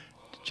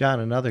 John,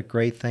 another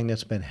great thing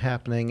that's been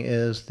happening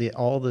is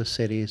all the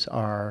cities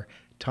are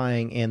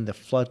tying in the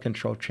flood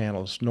control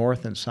channels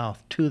north and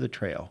south to the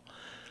trail.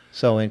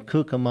 So in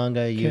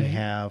Cucamonga, you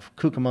have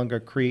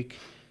Cucamonga Creek,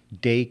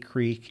 Day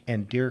Creek,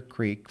 and Deer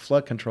Creek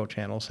flood control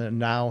channels, and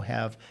now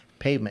have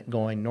pavement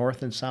going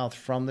north and south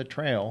from the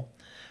trail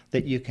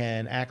that you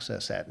can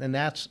access that. And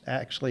that's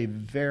actually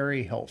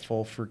very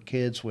helpful for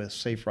kids with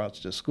safe routes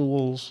to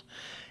schools.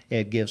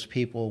 It gives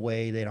people a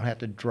way, they don't have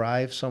to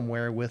drive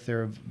somewhere with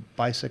their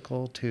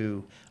bicycle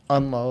to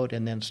unload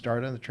and then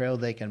start on the trail.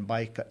 They can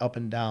bike up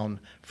and down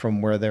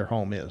from where their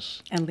home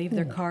is. And leave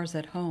their cars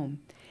at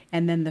home.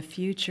 And then the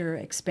future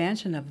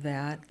expansion of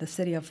that, the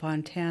city of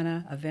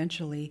Fontana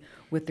eventually,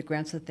 with the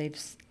grants that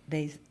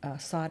they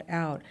sought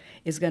out,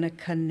 is going to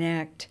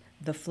connect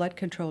the flood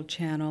control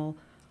channel.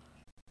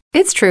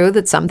 It's true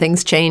that some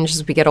things change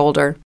as we get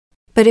older.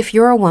 But if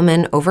you're a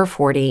woman over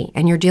 40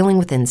 and you're dealing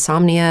with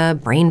insomnia,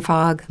 brain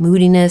fog,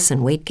 moodiness,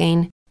 and weight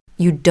gain,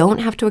 you don't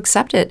have to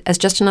accept it as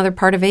just another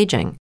part of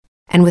aging.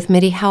 And with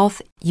MIDI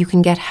Health, you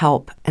can get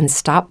help and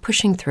stop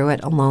pushing through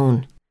it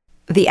alone.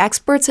 The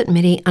experts at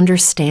MIDI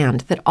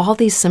understand that all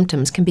these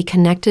symptoms can be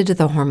connected to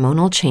the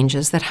hormonal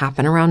changes that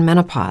happen around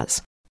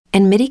menopause.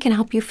 And MIDI can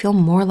help you feel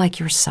more like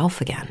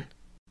yourself again.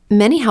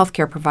 Many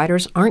healthcare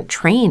providers aren't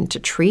trained to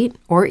treat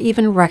or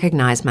even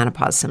recognize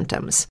menopause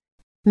symptoms.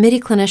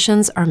 MIDI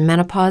clinicians are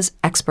menopause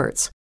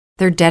experts.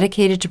 They're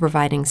dedicated to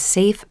providing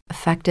safe,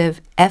 effective,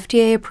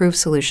 FDA-approved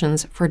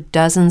solutions for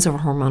dozens of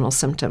hormonal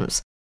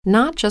symptoms,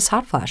 not just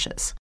hot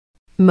flashes.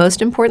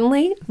 Most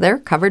importantly, they're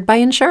covered by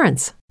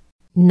insurance.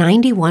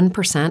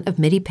 91% of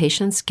MIDI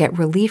patients get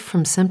relief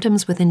from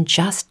symptoms within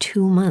just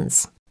 2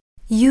 months.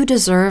 You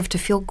deserve to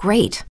feel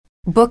great.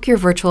 Book your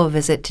virtual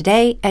visit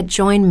today at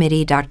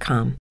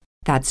joinmidi.com.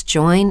 That's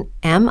joinmidi.com.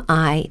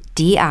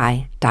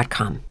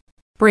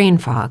 Brain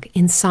fog,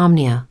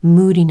 insomnia,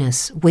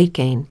 moodiness, weight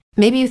gain.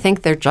 Maybe you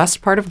think they're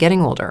just part of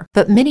getting older,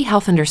 but MIDI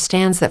Health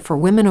understands that for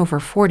women over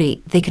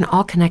 40, they can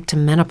all connect to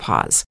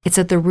menopause. It's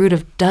at the root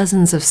of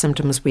dozens of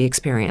symptoms we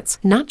experience,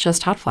 not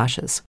just hot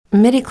flashes.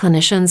 MIDI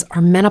clinicians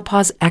are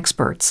menopause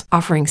experts,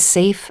 offering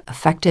safe,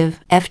 effective,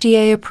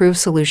 FDA-approved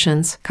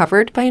solutions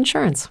covered by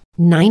insurance.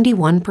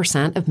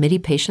 91% of MIDI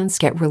patients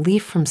get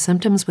relief from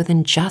symptoms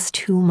within just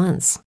 2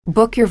 months.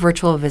 Book your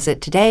virtual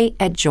visit today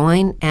at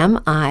joinmidi.com.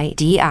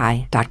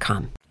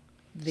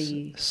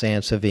 The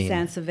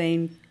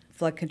Sansevine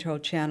flood control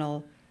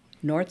channel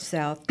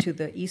north-south to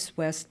the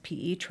east-west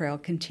PE trail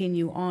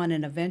continue on,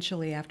 and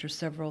eventually, after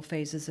several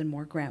phases and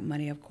more grant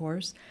money, of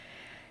course,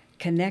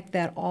 connect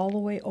that all the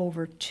way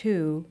over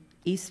to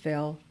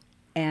Eastville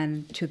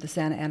and to the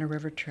Santa Ana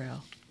River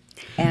Trail.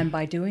 And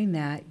by doing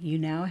that, you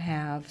now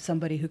have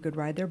somebody who could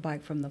ride their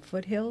bike from the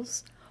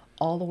foothills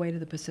all the way to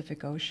the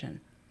Pacific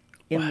Ocean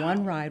in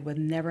one ride with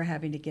never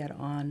having to get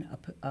on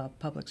a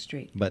public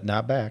street. But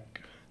not back.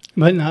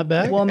 But not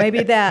back? Well,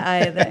 maybe that.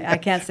 I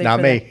can't say not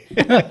for me.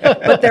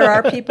 That. But there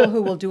are people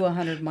who will do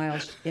 100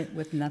 miles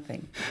with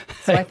nothing.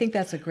 So I think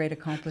that's a great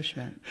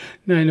accomplishment.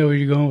 Now I know where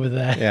you're going with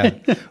that. Yeah.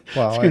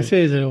 Well, I was going to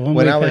say, is it a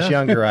one-way when I was path?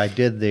 younger, I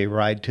did the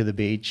ride to the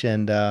beach,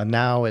 and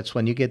now it's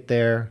when you get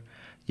there,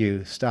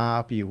 you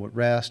stop, you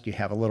rest, you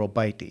have a little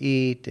bite to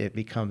eat, it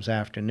becomes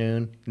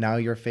afternoon. Now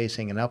you're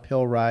facing an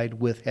uphill ride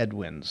with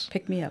headwinds.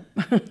 Pick me up.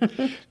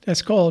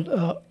 That's called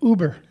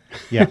Uber.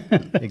 Yeah,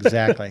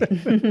 exactly.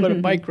 But a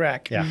bike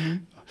rack. Yeah.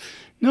 Mm-hmm.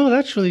 No,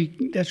 that's really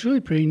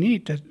pretty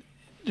neat that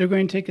they're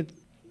going to take it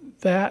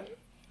that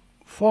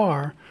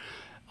far.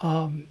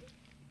 And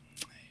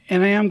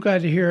I am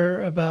glad to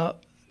hear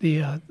about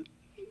the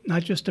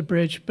not just the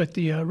bridge, but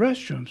the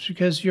restrooms,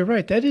 because you're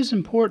right, that is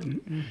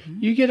important. Mm-hmm.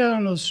 You get out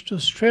on those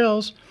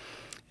trails,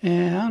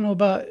 and I don't know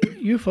about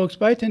you folks,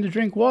 but I tend to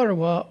drink water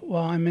while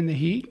I'm in the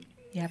heat.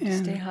 You have to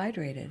stay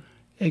hydrated.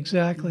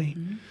 Exactly.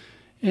 Mm-hmm.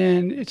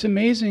 And it's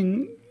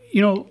amazing,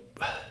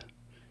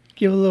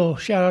 give a little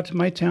shout out to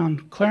my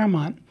town,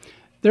 Claremont.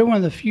 They're one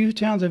of the few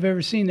towns I've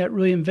ever seen that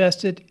really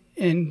invested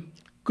in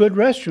good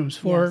restrooms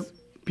for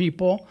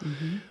people.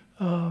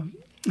 Mm-hmm.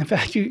 In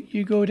fact,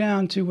 you go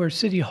down to where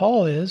City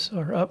Hall is,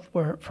 or up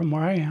from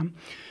where I am,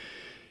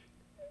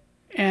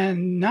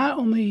 and not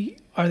only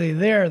are they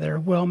there, they're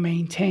well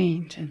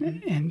maintained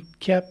and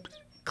kept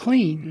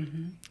clean.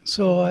 Mm-hmm.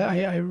 So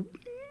I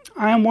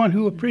am one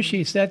who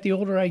appreciates that the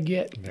older I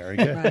get. Very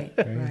good.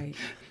 Right.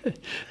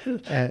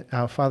 And,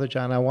 Father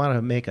John, I want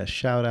to make a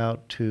shout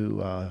out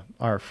to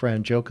our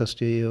friend Joe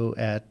Castillo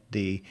at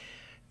the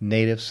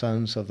Native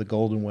Sons of the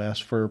Golden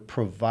West for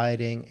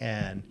providing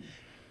and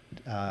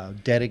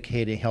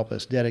help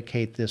us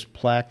dedicate this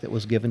plaque that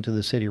was given to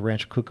the city of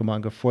Rancho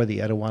Cucamonga for the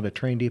Etiwanda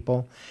Train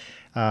Depot.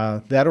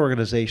 That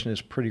organization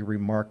is pretty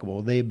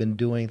remarkable. They've been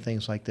doing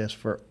things like this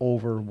for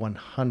over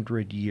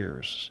 100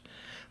 years.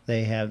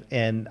 They have,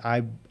 and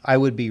I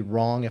would be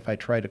wrong if I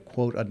try to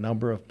quote a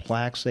number of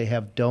plaques they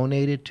have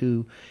donated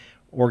to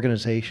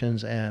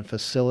organizations and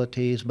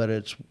facilities, but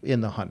it's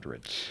in the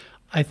hundreds.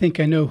 I think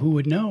I know who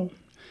would know.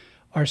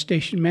 Our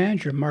station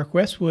manager, Mark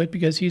Westwood,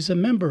 because he's a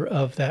member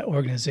of that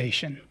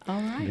organization.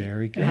 All right.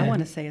 Very good. And I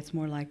want to say it's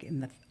more like in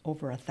the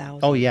over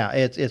 1,000. Oh yeah,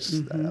 it's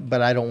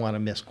but I don't want to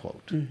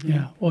misquote. Mm-hmm.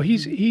 Yeah, well,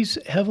 he's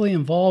heavily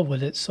involved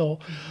with it. So,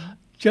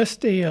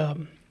 just a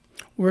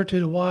word to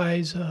the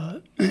wise.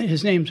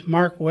 His name's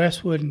Mark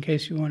Westwood. In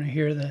case you want to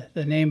hear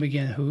the name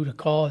again, who to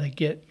call to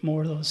get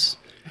more of those.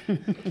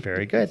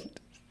 Very good.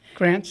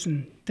 Grants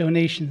and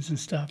donations and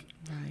stuff.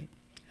 Right.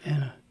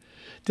 And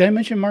did I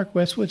mention Mark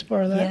Westwood's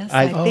part of that? Yes,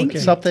 I think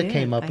something you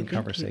came did. up I in think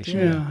conversation.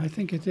 you did. Yeah, I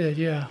think it did.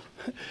 Yeah.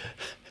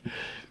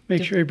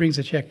 Make sure he brings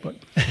a checkbook.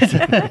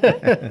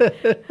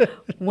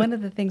 One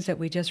of the things that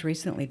we just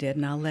recently did,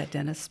 and I'll let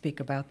Dennis speak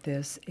about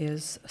this,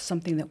 is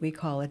something that we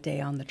call a day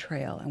on the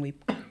trail, and we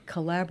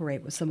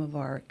collaborate with some of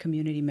our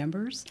community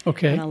members.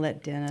 Okay. And I'll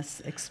let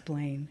Dennis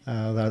explain.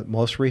 The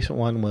most recent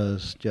one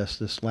was just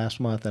this last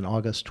month, on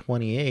August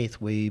 28th.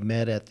 We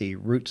met at the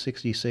Route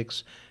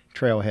 66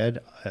 trailhead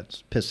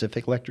at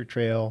Pacific Electric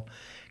Trail,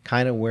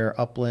 kind of where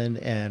Upland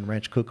and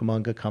Rancho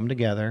Cucamonga come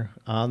together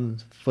on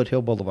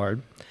Foothill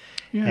Boulevard.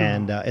 Yeah.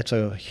 And it's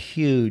a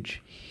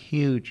huge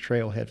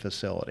trailhead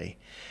facility.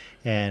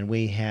 And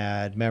we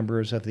had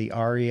members of the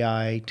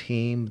REI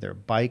team, their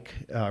bike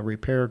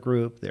repair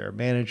group, their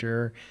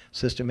manager,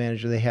 assistant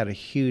manager. They had a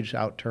huge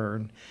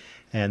outturn.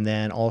 And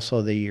then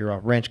also the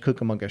Rancho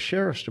Cucamonga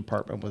Sheriff's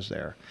Department was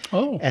there.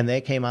 Oh. And they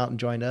came out and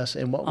joined us.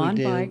 And what On we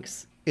did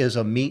bikes. is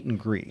a meet and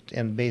greet.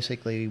 And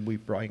basically, we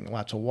bring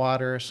lots of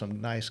water,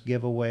 some nice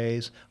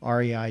giveaways.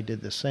 REI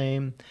did the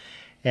same.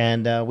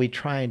 And we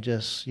try and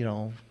just,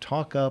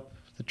 talk up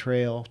the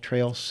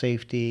trail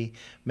safety,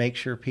 make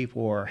sure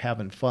people are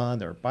having fun,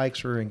 their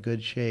bikes are in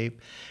good shape.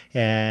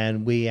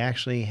 And we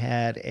actually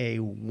had a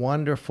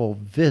wonderful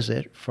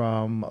visit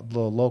from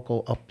the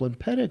local Upland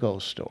Pedigo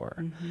store.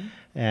 Mm-hmm.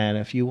 And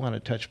if you want to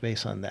touch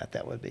base on that,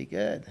 that would be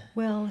good.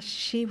 Well,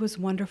 she was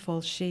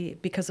wonderful.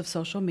 Because of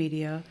social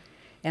media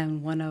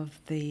and one of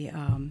the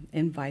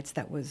invites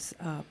that was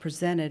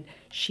presented,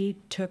 she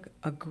took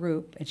a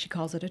group, and she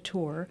calls it a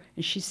tour,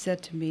 and she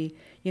said to me,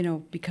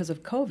 because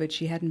of COVID,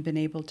 she hadn't been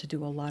able to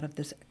do a lot of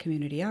this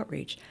community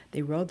outreach.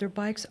 They rode their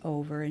bikes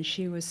over, and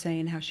she was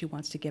saying how she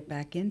wants to get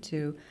back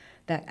into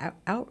that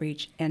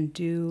outreach and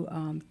do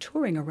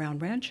touring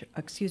around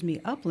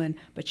Upland,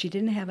 but she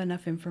didn't have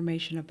enough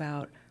information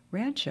about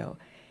Rancho.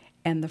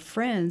 And the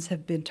friends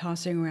have been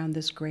tossing around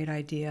this great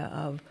idea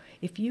of,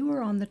 if you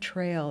were on the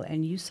trail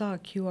and you saw a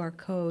QR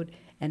code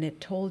and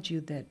it told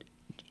you that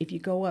if you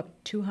go up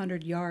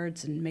 200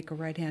 yards and make a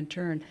right-hand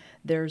turn,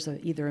 there's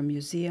either a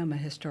museum, a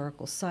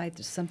historical site,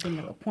 there's something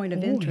of a point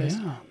of interest.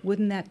 Yeah.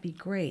 Wouldn't that be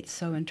great?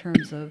 So in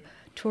terms of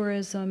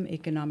tourism,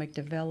 economic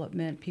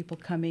development, people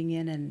coming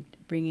in and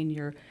bringing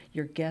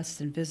your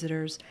guests and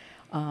visitors.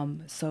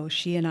 So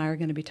she and I are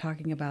going to be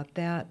talking about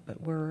that,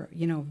 but we're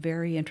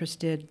very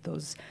interested.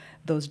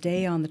 Those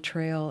day on the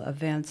trail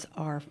events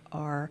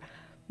are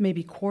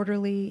maybe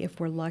quarterly if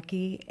we're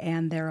lucky,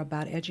 and they're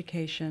about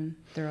education.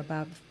 They're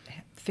about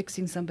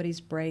fixing somebody's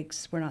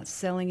brakes. We're not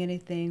selling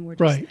anything. We're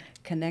just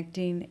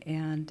connecting,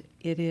 and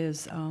it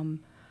is.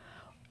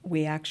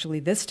 We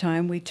actually this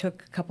time we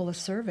took a couple of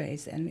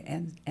surveys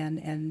and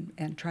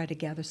tried to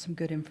gather some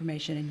good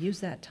information and use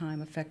that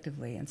time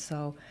effectively, and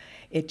so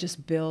it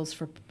just builds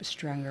for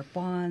stronger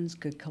bonds,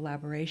 good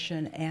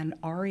collaboration. And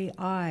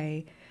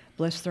REI,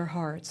 bless their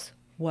hearts,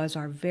 was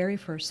our very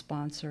first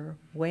sponsor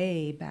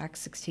way back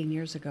 16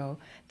 years ago.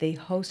 They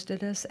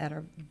hosted us at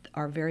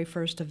our very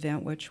first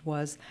event, which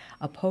was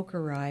a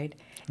poker ride,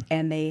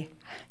 and they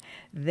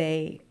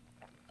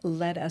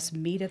let us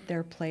meet at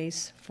their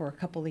place for a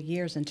couple of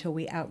years until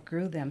we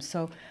outgrew them.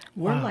 So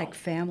we're like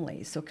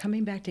family. So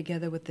coming back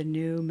together with the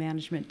new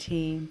management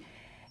team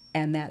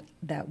and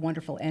that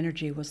wonderful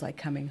energy was like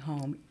coming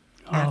home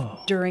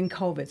during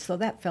COVID. So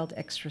that felt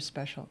extra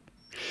special.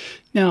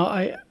 Now,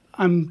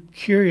 I'm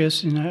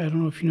curious, and I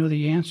don't know if you know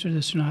the answer to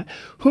this or not.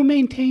 Who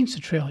maintains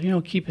the trail?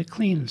 Keep it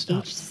clean and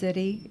stuff. Each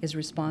city is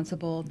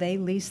responsible. They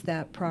lease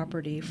that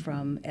property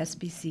from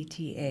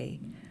SBCTA,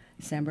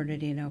 San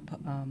Bernardino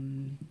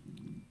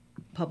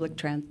Public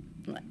Transit.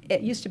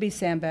 It used to be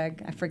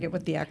Sandbag. I forget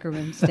what the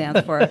acronym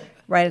stands for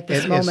right at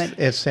this moment.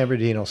 It's San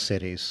Bernardino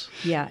Cities.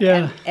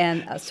 Yeah.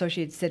 And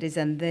associated cities.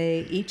 And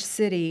each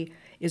city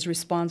is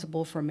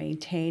responsible for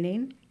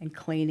maintaining and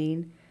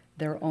cleaning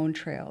their own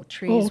trail.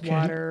 Trees,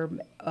 water,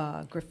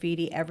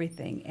 graffiti,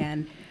 everything.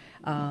 And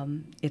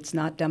it's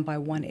not done by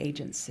one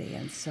agency.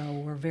 And so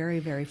we're very,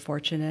 very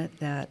fortunate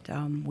that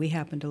we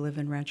happen to live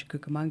in Rancho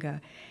Cucamonga,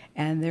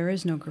 and there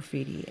is no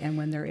graffiti. And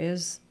when there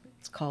is,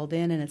 it's called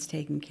in and it's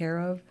taken care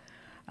of.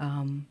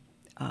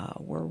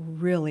 We're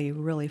really,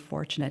 really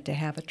fortunate to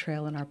have a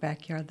trail in our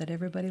backyard that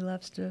everybody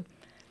loves to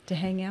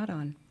hang out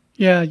on.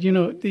 Yeah,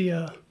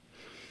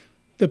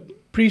 the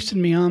priest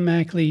in me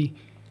automatically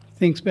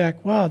thinks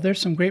back, wow, there's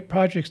some great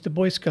projects the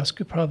Boy Scouts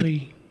could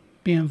probably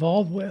be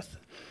involved with.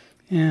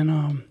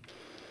 And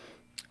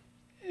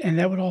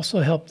that would also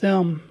help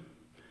them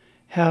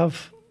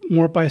have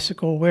more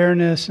bicycle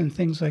awareness and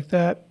things like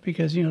that,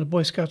 because, the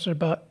Boy Scouts are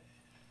about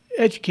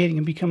educating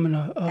and becoming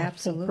a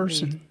full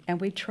person. And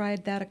we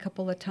tried that a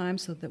couple of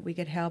times so that we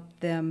could help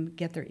them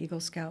get their Eagle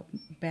Scout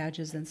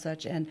badges and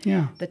such. And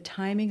the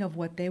timing of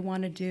what they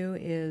want to do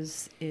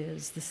is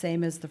the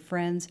same as the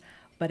Friends,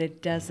 but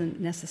it doesn't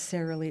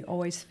necessarily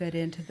always fit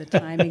into the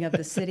timing of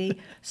the city.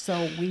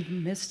 So we've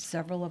missed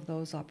several of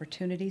those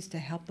opportunities to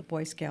help the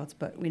Boy Scouts,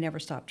 but we never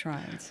stopped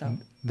trying. So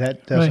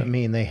that doesn't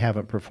mean they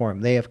haven't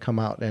performed. They have come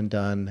out and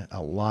done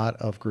a lot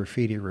of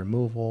graffiti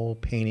removal,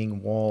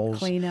 painting walls.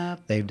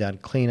 Cleanup. They've done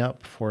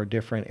cleanup for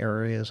different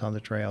areas on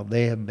the trail.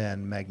 They have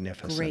been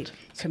magnificent. Great.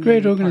 It's a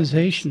great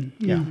organization.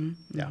 Yeah,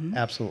 Mm-hmm. yeah, Mm-hmm.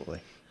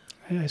 absolutely.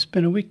 I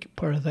spent a week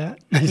part of that.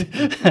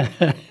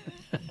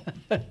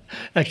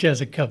 Actually,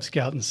 as a Cub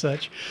Scout and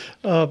such.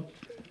 Well,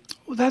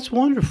 that's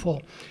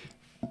wonderful.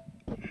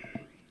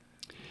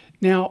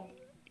 Now,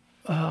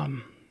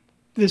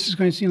 this is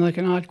going to seem like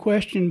an odd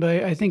question,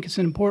 but I think it's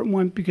an important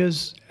one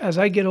because as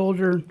I get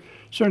older,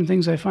 certain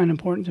things I find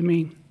important to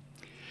me.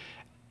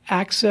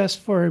 Access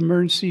for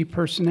emergency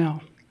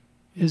personnel.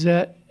 Is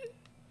that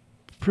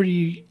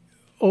pretty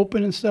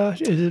open and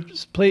stuff? Is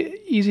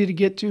it easy to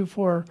get to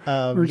for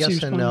emergency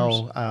yes and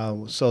responders?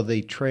 no. So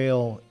the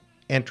trail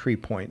entry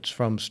points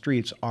from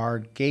streets are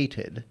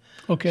gated.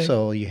 Okay.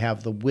 So you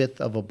have the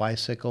width of a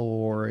bicycle,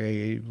 or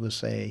let's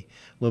say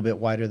a little bit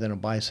wider than a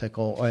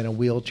bicycle, and a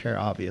wheelchair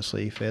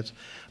obviously fits,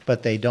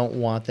 but they don't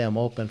want them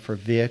open for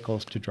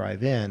vehicles to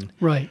drive in.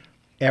 Right.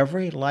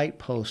 Every light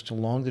post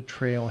along the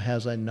trail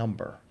has a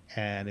number,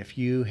 And if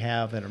you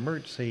have an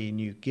emergency and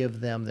you give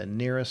them the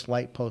nearest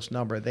light post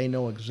number, they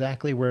know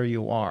exactly where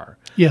you are.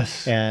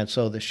 Yes. And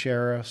so the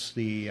sheriffs,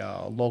 the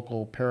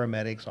local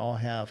paramedics all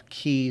have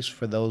keys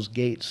for those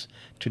gates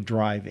to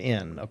drive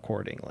in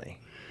accordingly.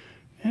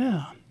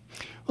 Yeah.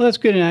 Well, that's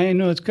good. And I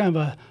know it's kind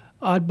of a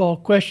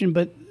oddball question,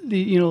 but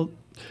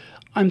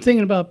I'm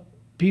thinking about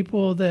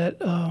people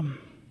that are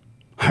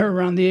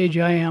around the age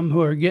I am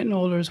who are getting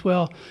older as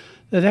well,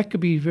 that could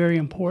be very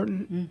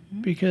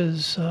important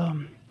because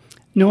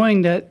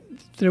knowing that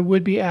there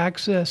would be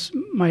access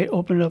might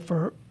open it up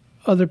for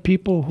other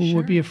people who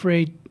would be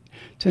afraid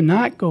to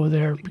not go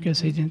there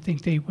because they didn't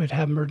think they would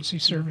have emergency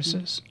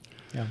services.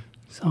 Yeah.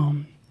 So,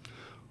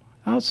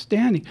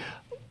 outstanding.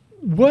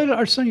 What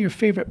are some of your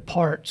favorite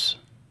parts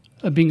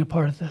of being a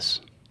part of this?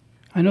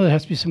 I know there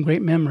has to be some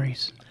great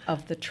memories.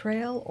 Of the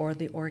trail or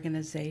the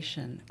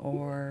organization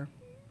or?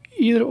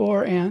 Either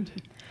or and.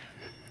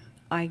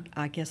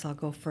 I guess I'll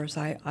go first.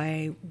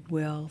 I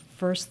will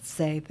first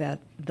say that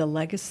the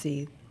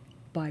legacy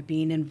by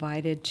being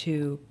invited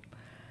to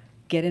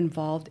get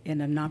involved in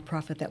a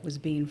nonprofit that was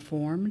being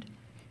formed.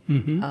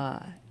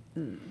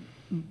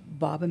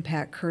 Bob and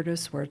Pat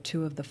Curtis were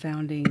two of the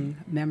founding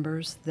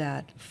members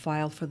that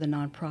filed for the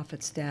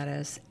nonprofit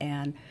status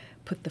and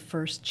put the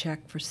first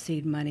check for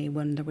seed money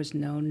when there was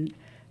no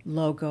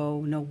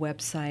logo, no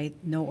website,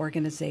 no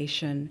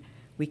organization.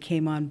 We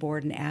came on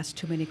board and asked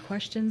too many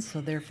questions,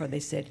 so therefore they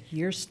said,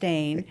 you're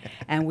staying,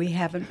 and we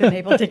haven't been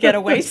able to get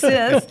away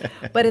since.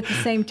 But at the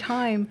same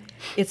time,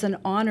 it's an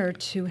honor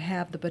to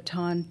have the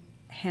baton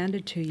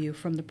handed to you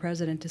from the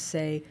president to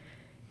say,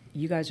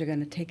 you guys are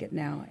going to take it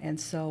now. And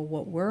so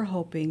what we're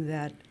hoping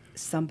that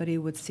somebody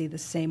would see the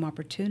same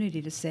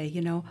opportunity to say,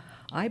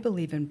 I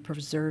believe in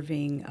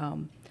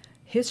preserving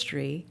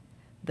history,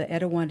 the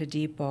Etiwanda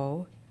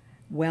Depot,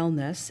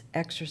 wellness,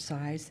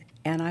 exercise,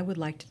 and I would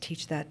like to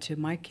teach that to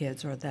my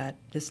kids, or that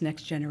this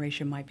next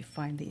generation might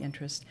find the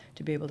interest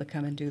to be able to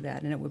come and do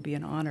that. And it would be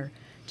an honor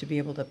to be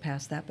able to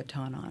pass that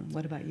baton on.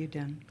 What about you,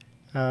 Den?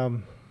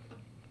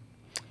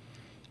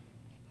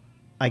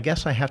 I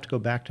guess I have to go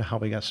back to how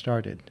we got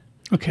started.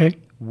 Okay.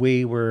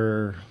 We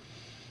were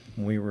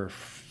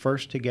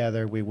first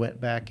together. We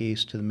went back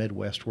east to the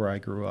Midwest where I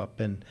grew up,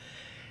 and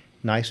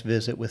nice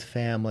visit with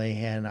family,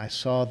 and I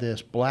saw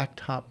this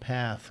blacktop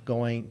path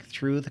going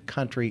through the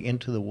country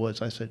into the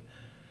woods. I said,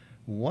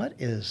 what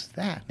is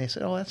that? And they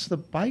said, oh, that's the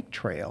bike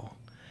trail.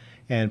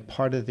 And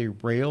part of the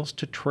Rails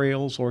to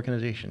Trails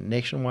organization,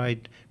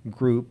 nationwide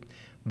group,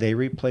 they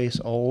replace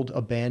old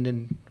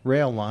abandoned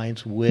rail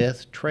lines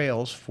with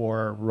trails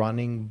for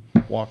running,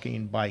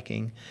 walking,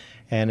 biking.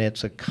 And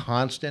it's a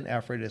constant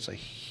effort. It's a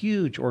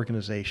huge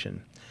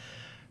organization.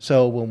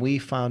 So when we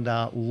found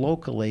out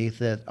locally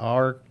that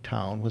our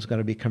town was going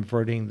to be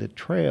converting the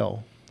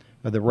trail,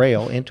 or the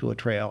rail into a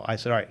trail, I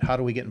said, all right, how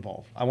do we get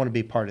involved? I want to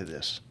be part of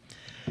this.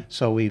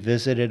 So we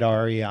visited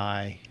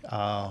REI,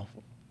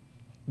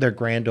 their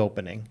grand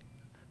opening.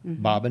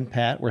 Bob and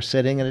Pat were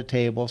sitting at a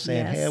table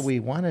saying, hey, we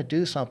want to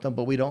do something,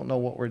 but we don't know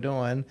what we're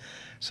doing.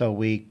 So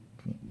we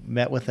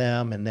met with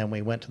them, and then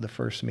we went to the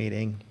first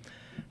meeting.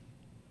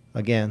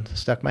 Again,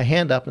 stuck my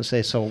hand up and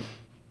say, so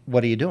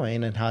what are you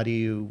doing, and how do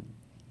you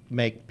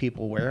make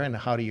people aware, and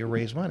how do you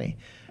raise money?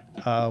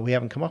 We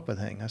haven't come up with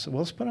anything. I said,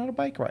 well, let's put on a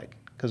bike ride,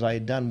 because I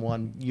had done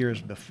one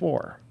years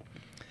before.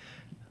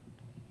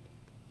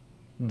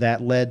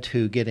 That led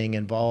to getting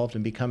involved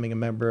and becoming a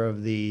member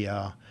of the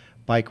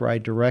Bike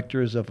Ride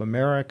Directors of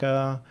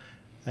America,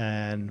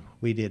 and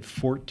we did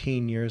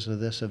 14 years of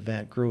this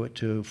event, grew it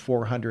to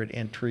 400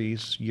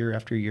 entries year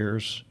after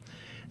years,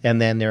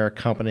 and then their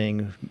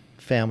accompanying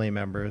family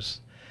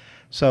members.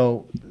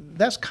 So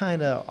that's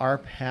kind of our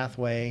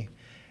pathway,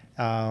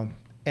 and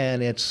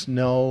it's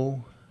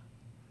no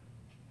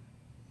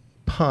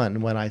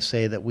pun when I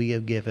say that we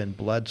have given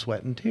blood,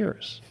 sweat, and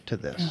tears to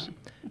this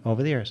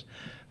over the years.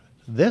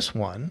 This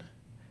one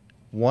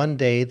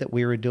day that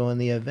we were doing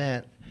the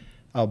event,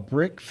 a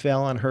brick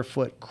fell on her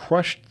foot,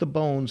 crushed the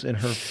bones in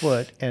her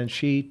foot, and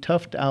she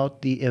toughed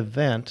out the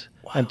event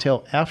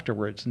until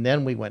afterwards, and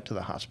then we went to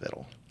the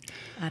hospital.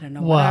 I don't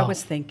know what I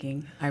was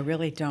thinking. I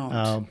really don't.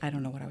 I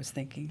don't know what I was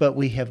thinking. But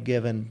we have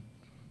given,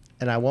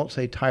 and I won't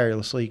say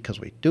tirelessly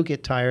because we do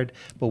get tired,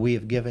 but we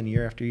have given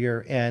year after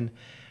year. And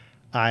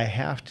I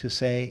have to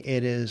say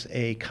it is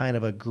a kind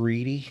of a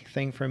greedy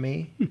thing for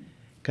me,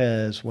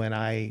 because when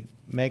I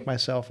make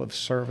myself of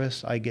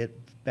service, I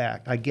get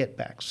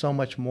back so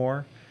much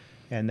more,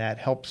 and that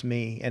helps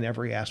me in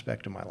every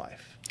aspect of my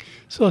life.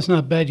 So it's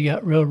not bad you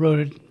got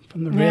railroaded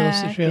from the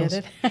rails to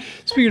trails.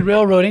 Speaking of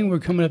railroading, we're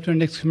coming up to our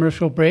next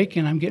commercial break,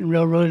 and I'm getting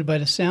railroaded by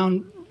the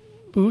sound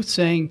booth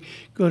saying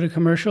go to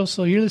commercial.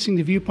 So you're listening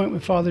to Viewpoint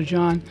with Father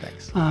John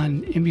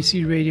on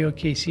NBC Radio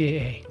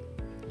KCAA.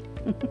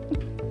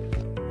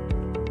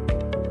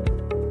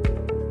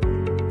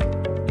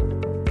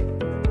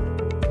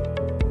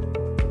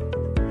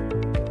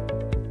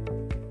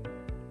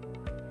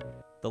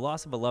 The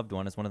loss of a loved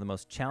one is one of the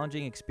most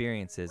challenging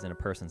experiences in a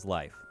person's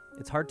life.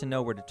 It's hard to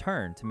know where to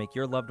turn to make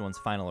your loved one's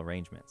final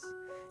arrangements.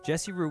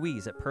 Jesse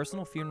Ruiz at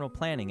Personal Funeral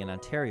Planning in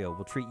Ontario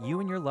will treat you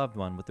and your loved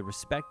one with the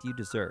respect you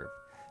deserve.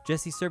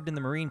 Jesse served in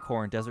the Marine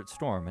Corps in Desert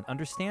Storm and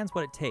understands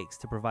what it takes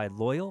to provide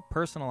loyal,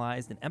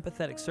 personalized, and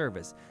empathetic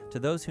service to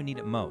those who need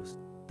it most.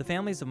 The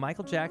families of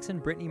Michael Jackson,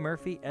 Brittany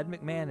Murphy, Ed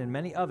McMahon, and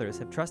many others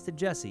have trusted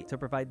Jesse to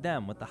provide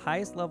them with the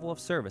highest level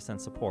of service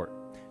and support.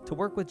 To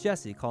work with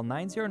Jesse, call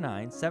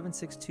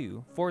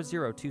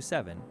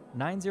 909-762-4027,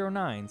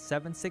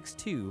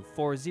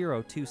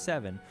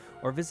 909-762-4027,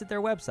 or visit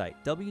their website,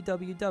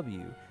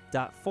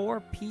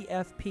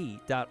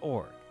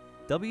 www.4pfp.org.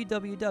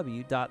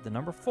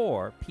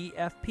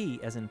 www.4pfp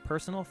as in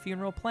personal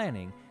funeral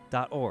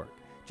planning.org.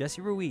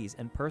 Jesse Ruiz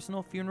and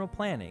Personal Funeral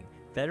Planning,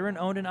 veteran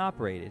owned and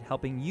operated,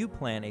 helping you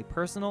plan a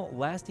personal,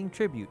 lasting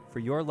tribute for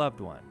your loved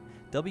one.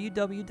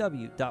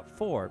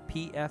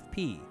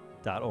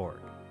 www.4pfp.org.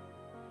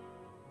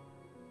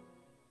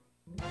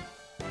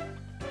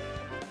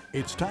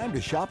 It's time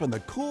to shop in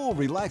the cool,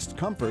 relaxed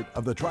comfort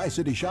of the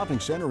Tri-City Shopping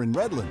Center in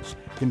Redlands,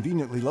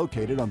 conveniently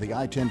located on the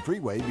I-10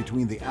 freeway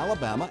between the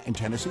Alabama and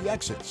Tennessee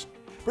exits.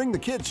 Bring the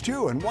kids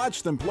too and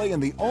watch them play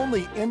in the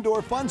only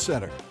indoor fun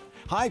center,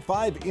 High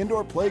Five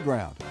Indoor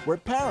Playground, where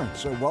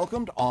parents are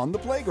welcomed on the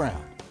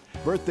playground.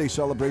 Birthday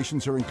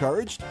celebrations are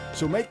encouraged,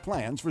 so make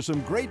plans for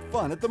some great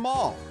fun at the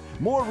mall.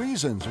 More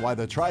reasons why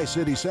the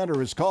Tri-City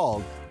Center is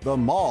called the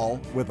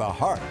Mall with a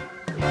Heart.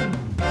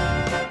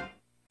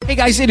 Hey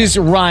guys, it is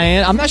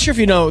Ryan. I'm not sure if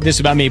you know this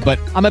about me, but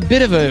I'm a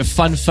bit of a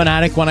fun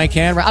fanatic when I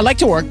can. I like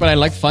to work, but I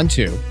like fun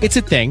too. It's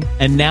a thing.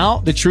 And now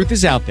the truth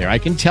is out there. I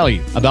can tell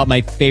you about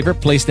my favorite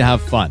place to have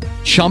fun.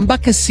 Chumba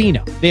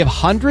Casino. They have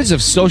hundreds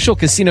of social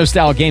casino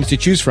style games to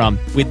choose from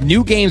with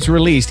new games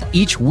released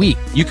each week.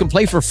 You can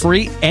play for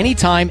free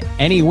anytime,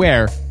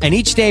 anywhere. And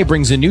each day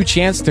brings a new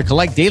chance to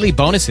collect daily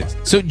bonuses.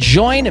 So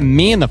join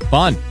me in the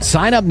fun.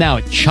 Sign up now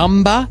at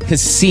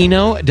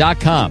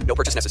ChumbaCasino.com. No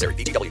purchase necessary.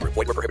 VGW Group.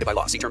 Void where prohibited by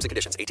law. See terms and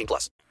conditions.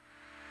 18+.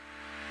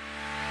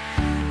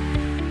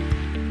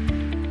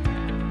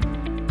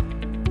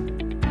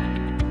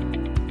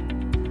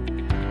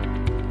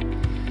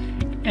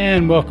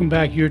 And welcome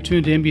back. You're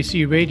tuned to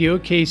NBC Radio,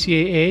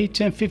 KCAA,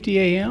 1050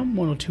 AM,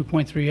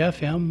 102.3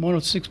 FM,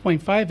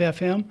 106.5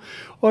 FM,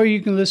 or you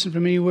can listen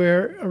from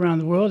anywhere around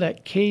the world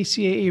at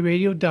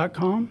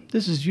kcaaradio.com.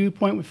 This is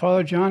Viewpoint with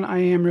Father John. I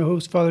am your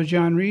host, Father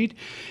John Reed.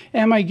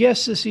 And my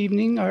guests this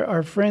evening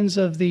are friends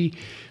of the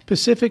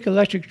Pacific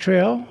Electric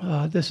Trail.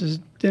 This is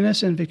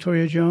Dennis and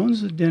Victoria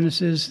Jones.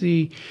 Dennis is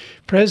the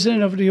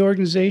president of the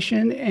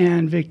organization,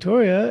 and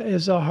Victoria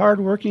is a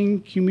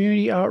hardworking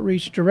community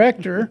outreach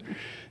director.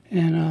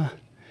 And,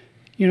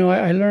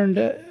 I learned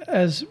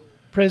as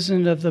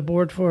president of the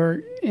board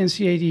for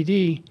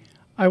NCADD,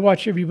 I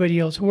watch everybody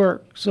else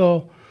work.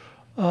 So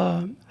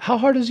how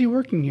hard is he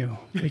working you?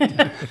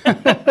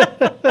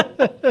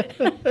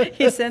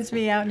 He sends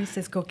me out and he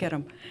says, go get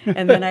him.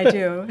 And then I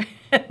do.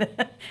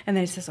 And then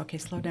he says, okay,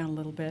 slow down a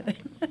little bit.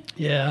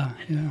 Yeah.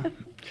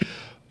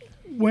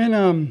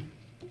 When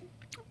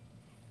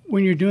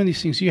you're doing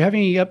these things, do you have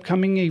any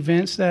upcoming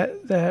events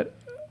that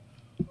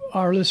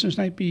our listeners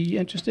might be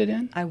interested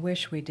in? I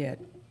wish we did.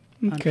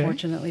 Okay.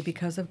 Unfortunately,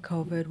 because of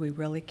COVID, we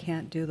really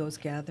can't do those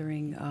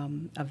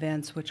gathering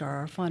events, which are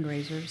our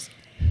fundraisers.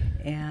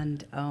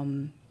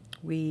 And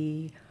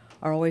we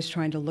are always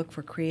trying to look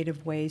for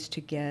creative ways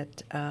to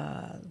get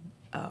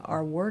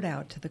our word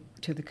out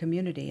to the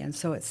community. And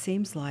so it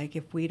seems like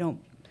if we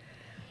don't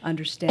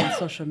understand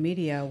social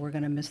media, we're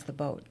going to miss the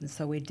boat. And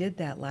so we did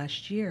that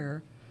last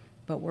year,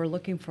 but we're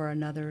looking for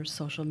another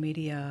social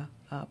media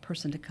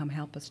person to come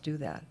help us do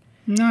that.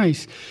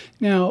 Nice.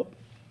 Now,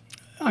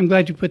 I'm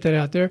glad you put that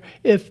out there.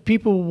 If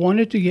people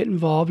wanted to get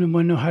involved and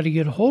want to know how to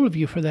get a hold of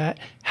you for that,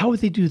 how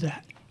would they do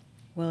that?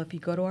 Well, if you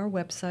go to our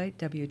website,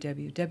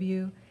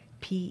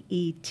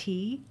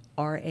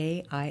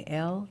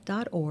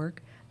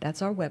 www.petrail.org,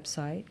 that's our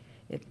website.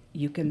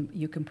 You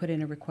can put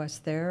in a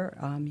request there.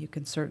 You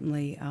can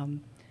certainly,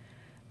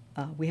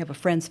 we have a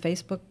Friends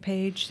Facebook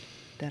page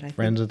that I think.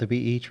 Friends of the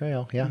PE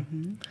Trail, yeah.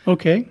 Mm-hmm.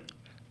 Okay.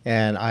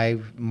 And I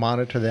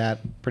monitor that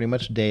pretty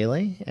much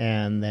daily,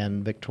 and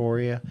then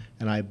Victoria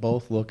and I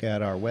both look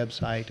at our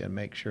website and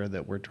make sure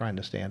that we're trying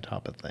to stay on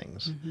top of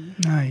things.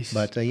 Mm-hmm. Nice.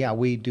 But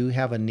we do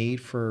have a need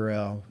for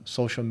a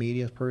social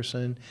media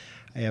person.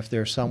 If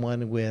there's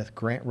someone with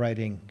grant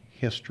writing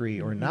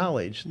history or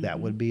knowledge, that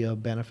would be a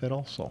benefit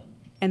also.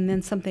 And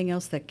then something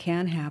else that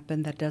can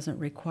happen that doesn't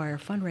require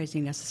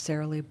fundraising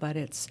necessarily, but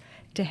it's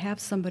to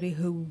have somebody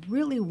who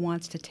really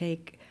wants to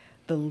take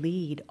the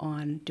lead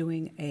on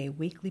doing a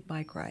weekly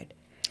bike ride.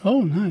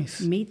 Oh,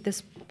 nice. Meet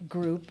this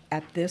group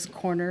at this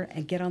corner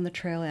and get on the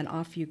trail and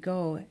off you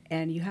go,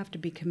 and you have to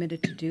be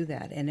committed to do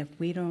that. And if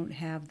we don't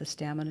have the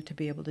stamina to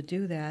be able to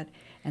do that,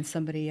 and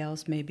somebody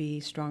else may be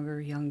stronger,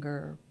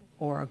 younger,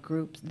 or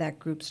that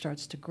group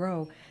starts to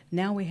grow,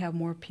 now we have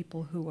more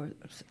people who are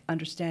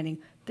understanding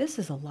this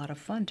is a lot of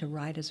fun to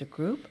ride as a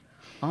group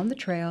on the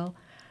trail.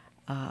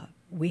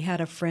 We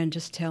had a friend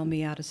just tell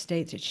me out of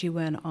state that she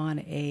went on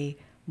a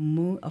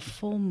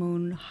full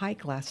moon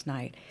hike last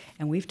night,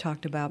 and we've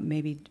talked about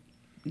maybe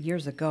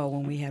years ago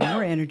when we had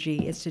more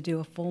energy is to do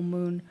a full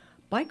moon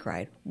bike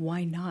ride.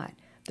 Why not?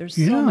 There's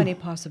Yeah. so many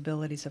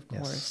possibilities, of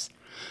Yes. course.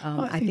 I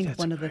I think think that's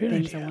one a of the great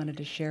things I idea. wanted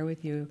to share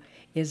with you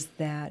is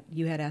that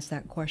you had asked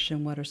that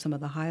question, what are some of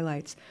the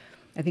highlights?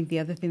 I think the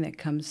other thing that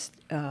comes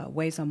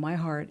weighs on my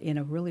heart in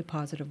a really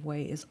positive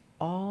way is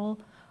all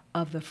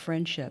of the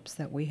friendships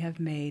that we have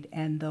made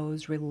and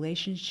those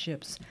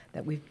relationships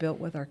that we've built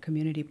with our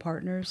community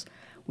partners.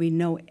 We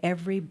know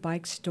every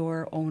bike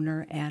store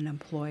owner and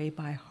employee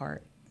by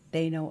heart.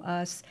 They know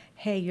us.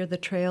 Hey, you're the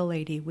trail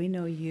lady. We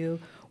know you.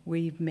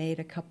 We've made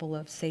a couple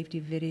of safety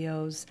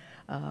videos.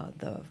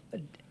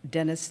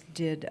 Dennis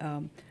did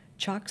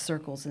chalk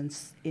circles in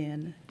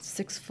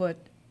 6-foot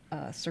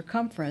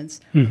circumference.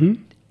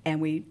 Mm-hmm. And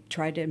we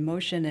tried to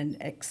motion and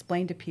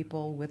explain to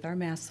people with our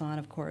masks on,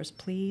 of course,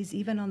 please,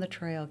 even on the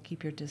trail,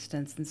 keep your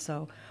distance. And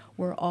so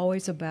we're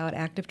always about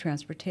active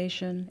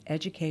transportation,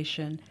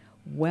 education,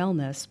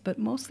 wellness, but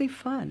mostly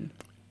fun.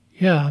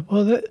 Yeah,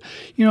 well,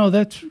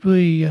 that's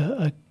really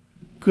a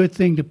good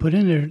thing to put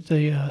in there.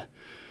 The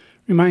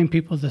remind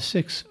people of the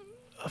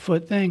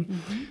 6-foot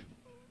thing,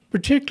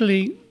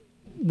 particularly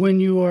when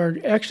you are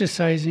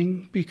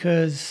exercising,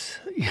 because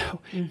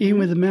even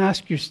with the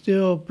mask, you're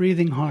still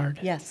breathing hard.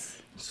 Yes.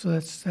 So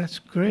that's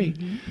great.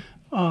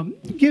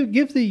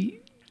 Give the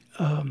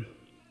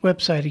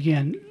website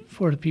again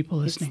for the people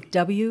listening. It's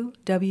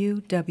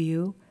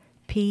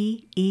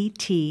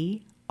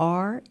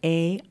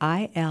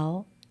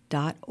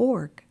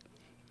www.petrail.org.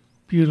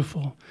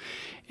 Beautiful.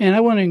 And I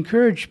want to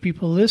encourage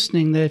people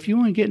listening that if you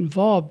want to get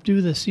involved,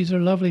 do this. These are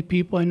lovely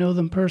people. I know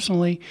them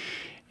personally,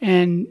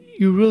 and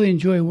you really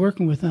enjoy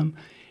working with them.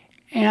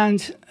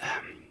 And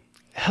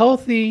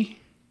healthy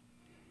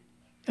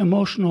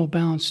emotional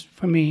balance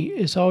for me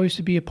is always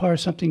to be a part of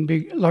something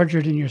big,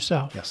 larger than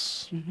yourself.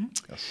 Yes.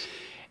 Yes.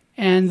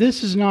 And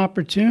this is an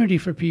opportunity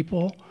for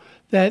people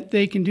that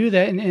they can do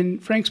that.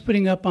 And Frank's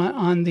putting up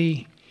on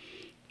the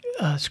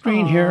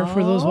screen here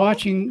for those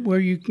watching where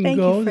you can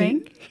go,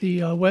 the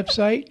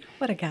website.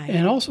 What a guy.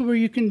 And also where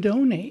you can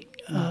donate,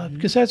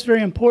 because that's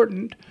very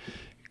important,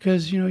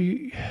 because,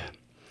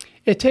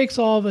 it takes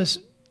all of us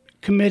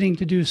committing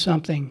to do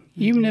something.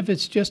 Even if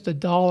it's just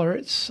 $1,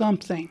 it's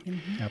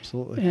something.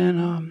 Absolutely.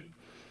 And,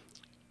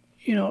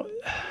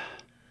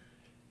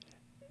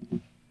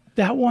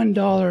 that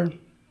 $1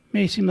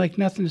 may seem like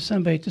nothing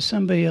to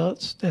somebody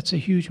else, that's a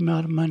huge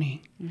amount of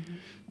money.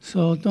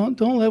 So don't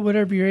let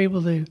whatever you're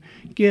able to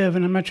give,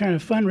 and I'm not trying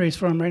to fundraise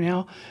for them right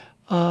now,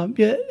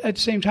 yet at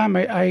the same time,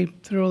 I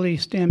thoroughly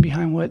stand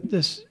behind what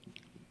this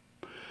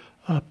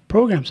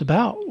program's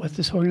about, what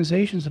this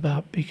organization's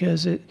about,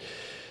 because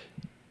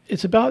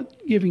it's about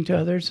giving to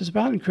others. It's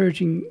about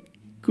encouraging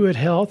good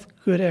health,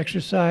 good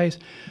exercise.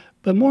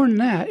 But more than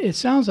that, it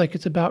sounds like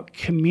it's about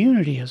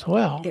community as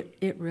well.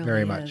 It really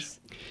Very is. much.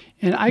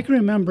 And I can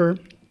remember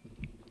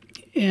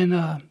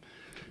in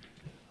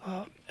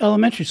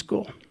elementary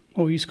school,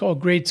 what we used to call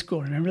grade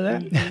school, remember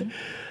that?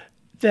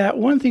 That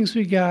one of the things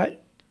we got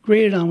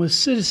graded on was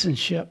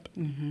citizenship.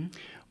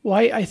 Well,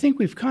 I think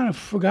we've kind of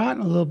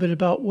forgotten a little bit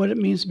about what it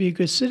means to be a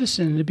good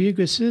citizen. And to be a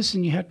good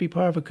citizen, you have to be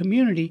part of a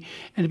community.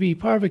 And to be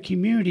part of a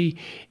community,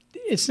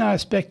 it's not a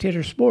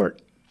spectator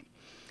sport.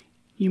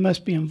 You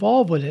must be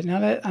involved with it.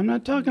 Now, I'm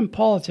not talking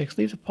politics.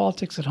 Leave the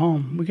politics at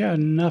home. We got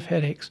enough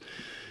headaches.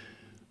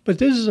 But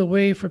this is a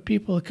way for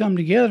people to come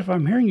together, if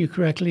I'm hearing you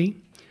correctly,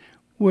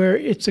 where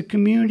it's a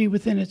community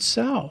within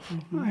itself.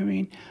 I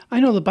mean, I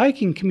know the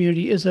biking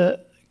community is a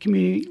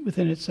community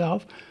within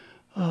itself,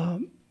 but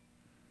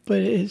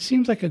it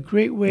seems like a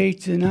great way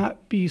to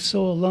not be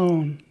so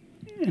alone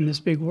in this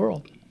big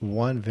world.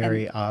 One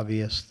very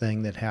obvious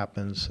thing that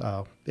happens,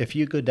 if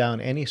you go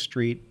down any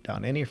street,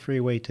 down any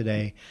freeway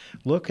today,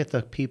 look at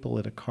the people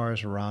in the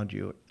cars around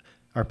you.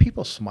 Are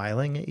people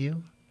smiling at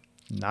you?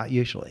 Not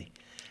usually.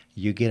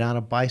 You get on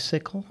a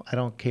bicycle, I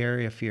don't care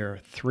if you're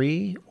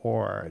 3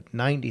 or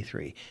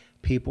 93,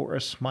 people are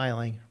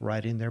smiling,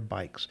 riding their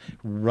bikes,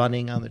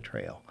 running on the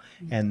trail.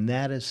 And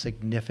that is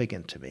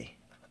significant to me.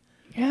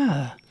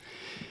 Yeah.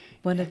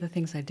 One of the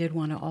things I did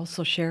want to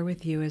also share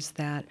with you is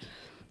that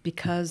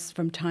because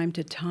from time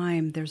to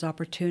time there's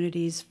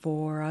opportunities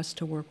for us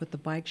to work with the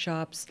bike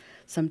shops,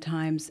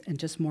 sometimes, and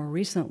just more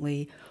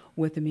recently,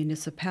 with the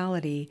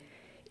municipality,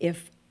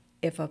 if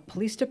a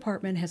police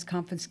department has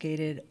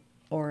confiscated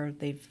or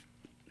they've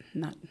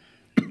not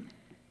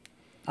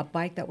a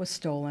bike that was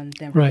stolen,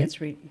 then gets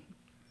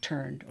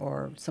returned,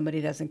 or somebody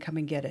doesn't come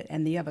and get it,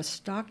 and you have a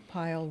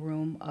stockpile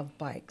room of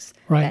bikes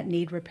that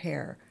need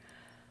repair.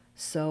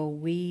 So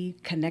we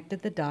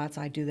connected the dots.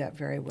 I do that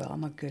very well.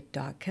 I'm a good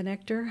dot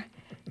connector.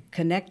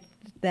 Connect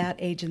that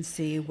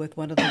agency with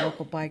one of the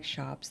local bike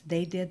shops.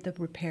 They did the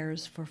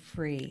repairs for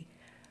free.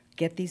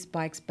 Get these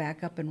bikes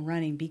back up and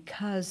running,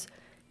 because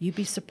you'd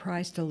be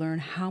surprised to learn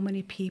how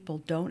many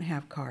people don't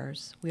have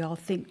cars. We all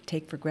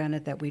take for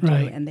granted that we do,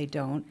 and they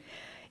don't.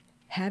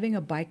 Having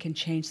a bike can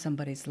change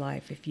somebody's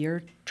life. If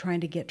you're trying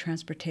to get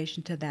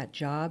transportation to that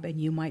job and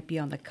you might be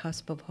on the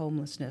cusp of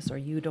homelessness, or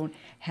you don't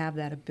have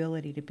that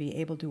ability to be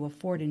able to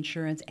afford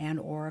insurance and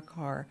or a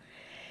car,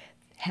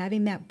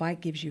 having that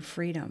bike gives you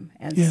freedom.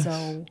 And Yes.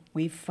 so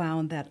we've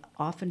found that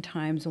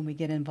oftentimes when we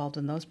get involved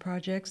in those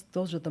projects,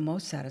 those are the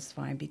most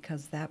satisfying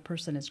because that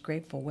person is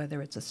grateful,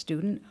 whether it's a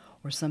student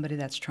or somebody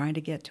that's trying to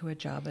get to a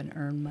job and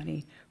earn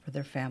money for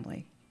their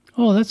family.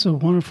 Oh, that's a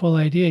wonderful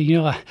idea. You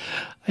know, I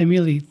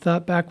immediately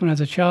thought back when I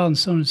was a child and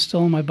someone had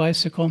stolen my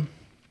bicycle.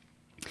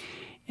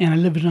 And I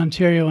lived in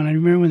Ontario, and I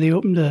remember when they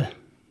opened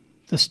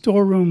the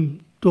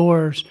storeroom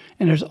doors,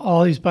 and there's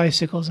all these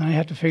bicycles, and I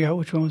had to figure out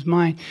which one was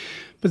mine.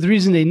 But the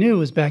reason they knew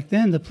was back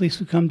then the police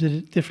would come to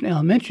the different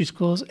elementary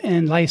schools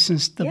and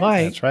license the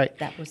bike. That's right.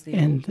 That was the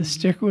And the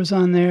sticker was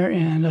on there,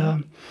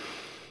 and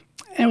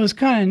it was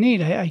kind of neat.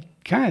 I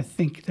kind of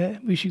think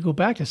that we should go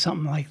back to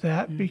something like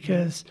that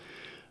because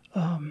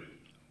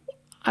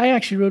I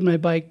actually rode my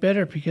bike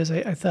better because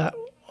I thought,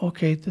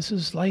 okay, this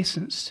is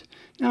licensed.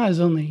 Now I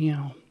was only,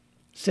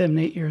 7,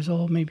 8 years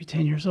old, maybe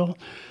 10 years old.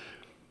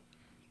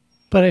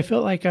 But I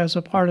felt like I was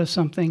a part of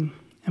something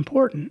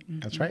important.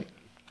 That's right.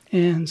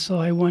 And so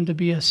I wanted to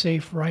be a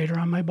safe rider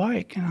on my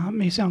bike. And it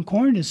may sound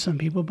corny to some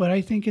people, but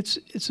I think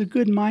it's a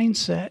good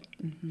mindset.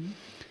 Mm-hmm.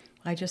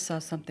 I just saw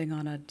something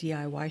on a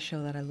DIY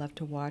show that I love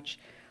to watch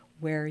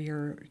where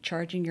you're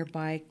charging your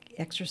bike,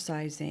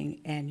 exercising,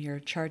 and you're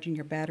charging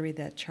your battery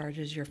that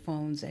charges your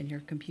phones and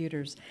your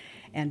computers.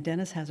 And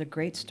Dennis has a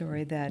great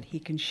story that he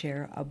can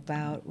share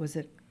about, was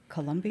it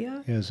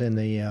Colombia? It was in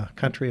the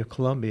country of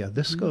Colombia.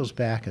 This goes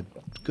back a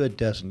good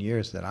dozen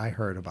years that I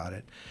heard about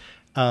it.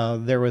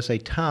 There was a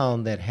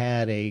town that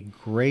had a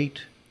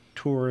great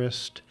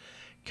tourist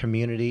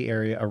community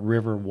area, a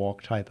river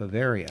walk type of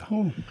area.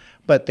 Oh.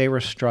 But they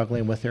were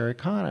struggling with their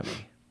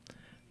economy.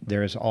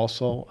 There is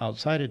also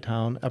outside of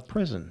town a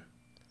prison.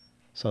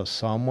 So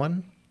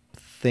someone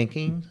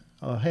thinking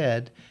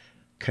ahead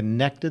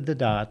connected the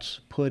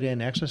dots, put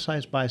in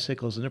exercise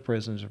bicycles in the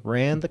prisons,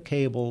 ran the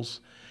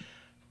cables,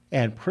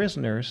 and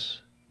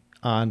prisoners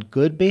on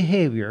good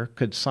behavior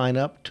could sign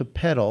up to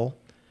pedal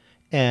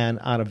and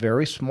on a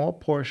very small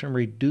portion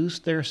reduce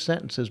their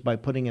sentences by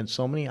putting in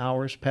so many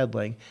hours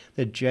pedaling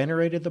that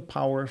generated the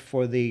power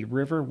for the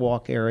river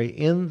walk area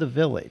in the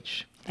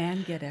village.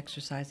 And get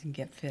exercise and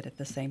get fit at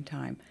the same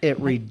time. It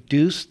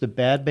reduced the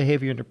bad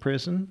behavior in the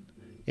prison.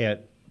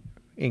 It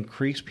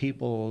increased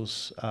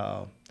people's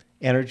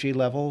energy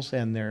levels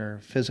and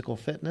their physical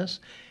fitness.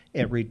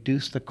 It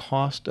reduced the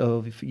cost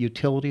of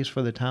utilities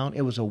for the town.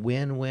 It was a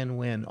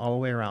win-win-win all the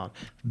way around.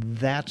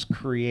 That's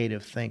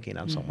creative thinking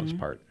on someone's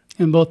part.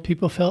 And both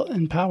people felt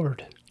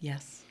empowered.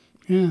 Yes.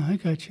 Yeah, I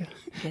got you.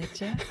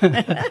 Getcha?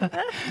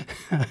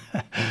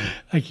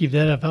 I keep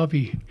that up. I'll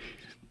be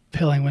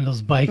pedaling one of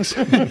those bikes.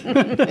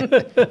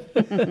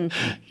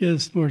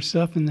 Get more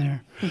stuff in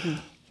there.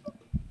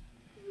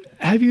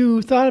 Have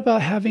you thought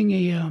about having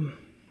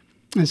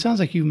it sounds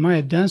like you might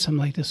have done something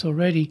like this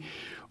already,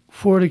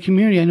 for the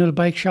community? I know the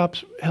bike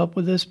shops help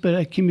with this, but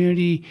a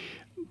community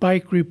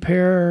bike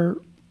repair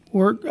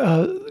work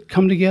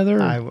come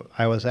together?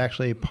 I was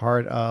actually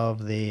part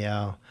of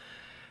the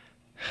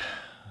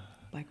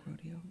Bike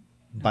rodeo.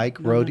 Bike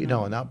rodeo.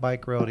 No, not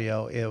bike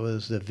rodeo. It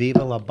was the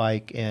Viva La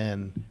Bike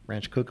in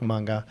Rancho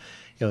Cucamonga.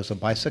 It was a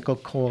bicycle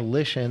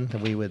coalition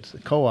that we would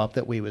co-op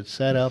that we would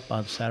set up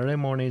on Saturday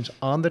mornings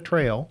on the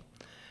trail,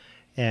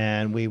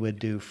 and we would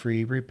do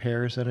free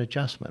repairs and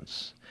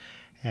adjustments.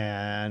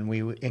 And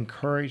we would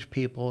encourage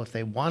people, if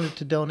they wanted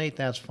to donate,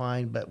 that's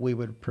fine, but we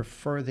would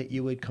prefer that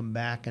you would come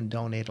back and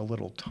donate a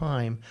little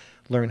time,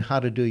 learn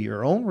how to do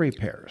your own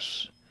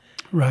repairs.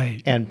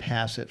 Right. And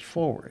pass it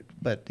forward.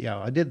 But, yeah,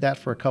 I did that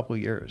for a couple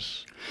of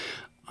years.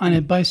 On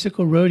a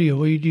bicycle rodeo,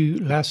 where you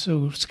do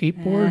lasso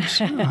skateboards?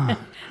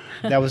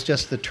 That was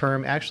just the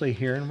term actually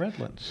here in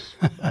Redlands,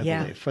 I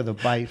believe, for the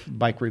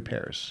bike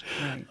repairs.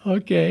 Right.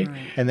 Okay.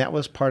 Right. And that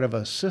was part of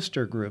a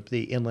sister group,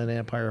 the Inland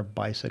Empire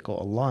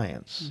Bicycle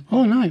Alliance.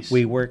 Oh, nice.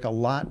 We work a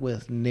lot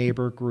with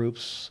neighbor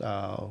groups,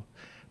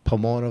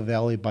 Pomona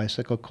Valley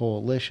Bicycle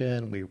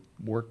Coalition. We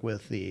work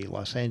with the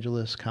Los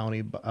Angeles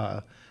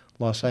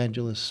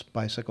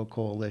Bicycle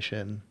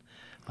Coalition.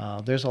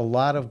 There's a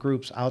lot of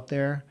groups out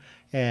there,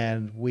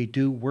 and we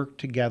do work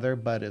together,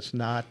 but it's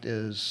not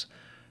as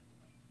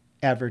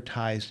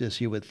advertised as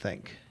you would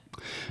think.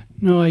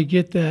 No, I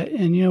get that.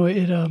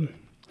 And,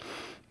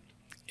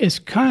 it's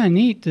kind of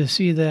neat to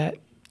see that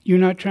you're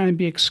not trying to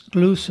be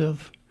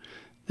exclusive,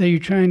 that you're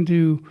trying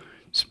to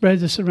spread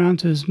this around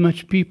to as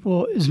many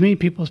people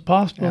as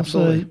possible.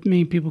 Absolutely. So that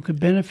many people could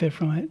benefit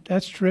from it.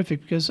 That's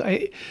terrific, because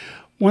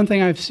one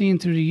thing I've seen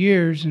through the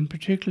years, and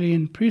particularly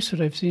in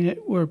priesthood, I've seen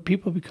it where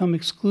people become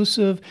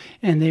exclusive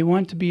and they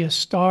want to be a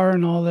star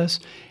and all this,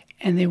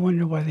 and they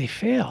wonder why they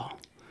fail.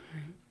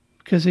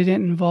 Because they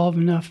didn't involve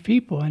enough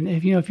people. And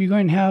if you're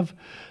going to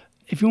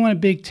if you want a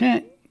big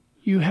tent,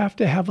 you have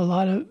to have a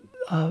lot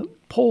of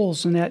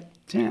poles in that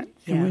tent.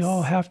 And we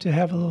all have to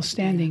have a little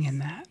standing in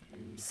that.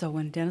 So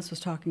when Dennis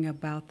was talking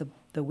about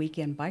the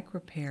weekend bike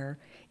repair,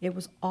 it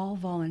was all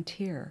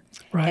volunteer.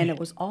 Right. And it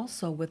was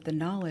also with the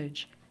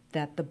knowledge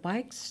that the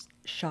bikes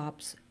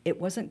shops, it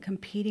wasn't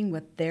competing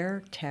with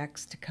their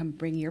techs to come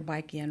bring your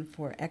bike in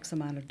for X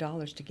amount of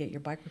dollars to get your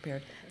bike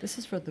repaired. This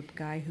is for the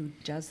guy who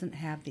doesn't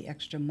have the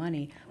extra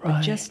money, Right.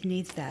 or just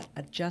needs that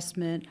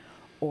adjustment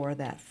or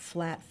that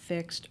flat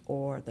fixed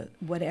or the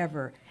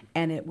whatever.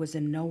 And it was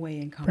in no way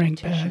in Brake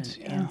competition. pads,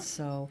 yeah. And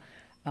so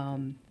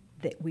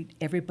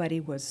everybody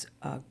was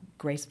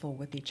graceful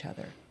with each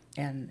other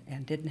and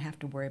didn't have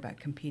to worry about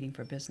competing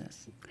for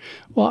business.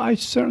 Well, I'd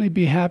certainly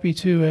be happy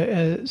to,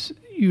 as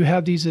you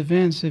have these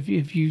events, if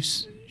you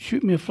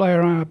shoot me a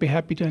flyer on, I'd be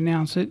happy to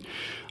announce it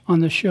on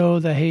the show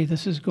that, hey,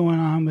 this is going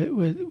on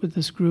with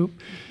this group.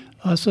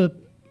 So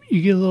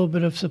you get a little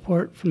bit of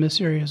support from this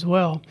area as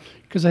well,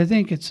 because I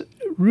think it's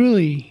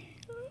really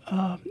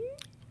a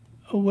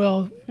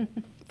well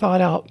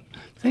thought out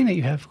thing that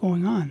you have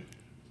going on.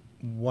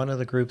 One of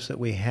the groups that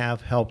we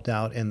have helped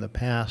out in the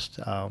past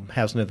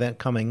has an event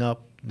coming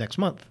up next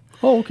month.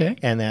 Oh, okay.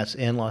 And that's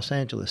in Los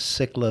Angeles,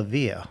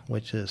 Ciclavia,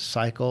 which is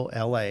Cycle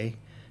LA.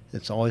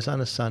 It's always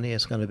on a Sunday.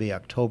 It's going to be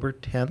October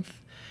 10th.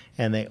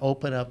 And they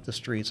open up the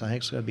streets. I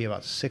think it's going to be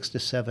about 6 to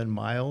 7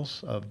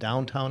 miles of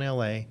downtown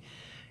LA.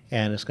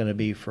 And it's going to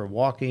be for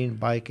walking,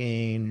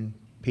 biking,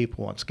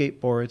 people on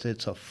skateboards.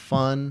 It's a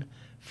fun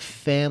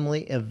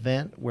family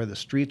event where the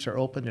streets are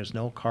open. There's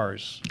no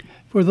cars.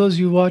 For those of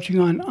you watching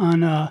on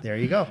There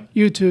you go.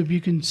 YouTube,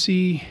 you can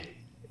see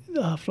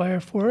the flyer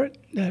for it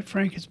that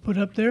Frank has put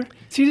up there.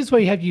 See, this is why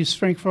you have to use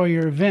Frank for all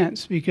your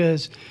events,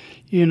 because,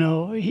 you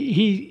know,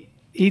 he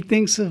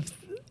thinks of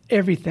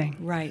everything.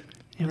 Right.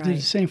 And we'll do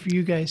the same for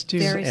you guys, too.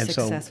 Very And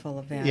so, successful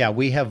event. Yeah,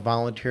 we have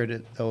volunteered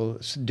at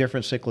those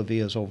different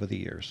Ciclavias over the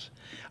years.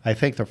 I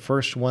think the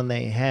first one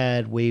they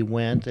had, we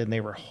went and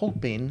they were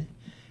hoping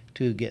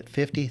to get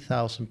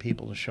 50,000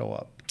 people to show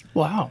up.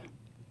 Wow.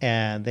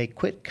 And they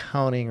quit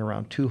counting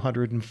around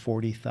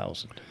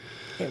 240,000.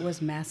 It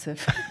was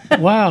massive.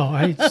 Wow,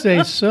 I'd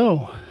say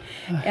so.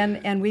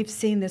 And we've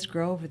seen this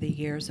grow over the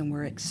years, and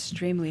we're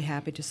extremely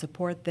happy to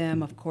support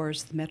them. Of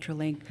course, the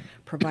Metrolink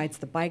provides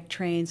the bike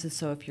trains, and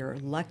so if you're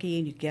lucky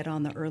and you get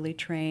on the early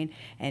train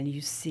and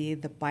you see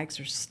the bikes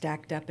are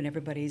stacked up and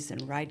everybody's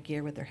in ride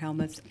gear with their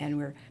helmets, and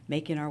we're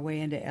making our way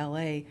into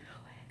LA,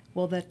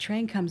 well, the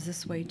train comes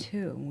this way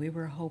too. We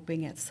were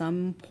hoping at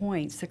some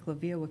point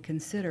Ciclavia would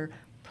consider,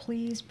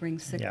 please bring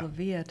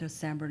Ciclavia to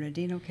San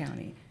Bernardino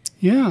County.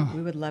 Yeah.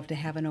 We would love to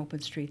have an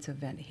open streets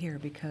event here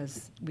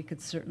because we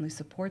could certainly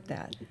support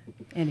that.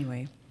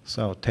 Anyway.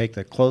 So take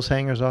the clothes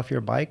hangers off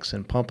your bikes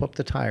and pump up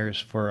the tires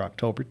for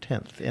October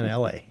 10th in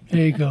LA.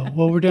 There you go.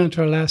 Well, we're down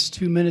to our last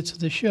 2 minutes of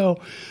the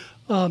show.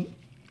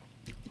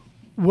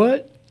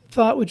 What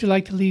thought would you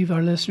like to leave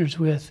our listeners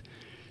with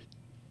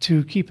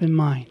to keep in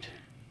mind?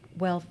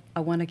 Well,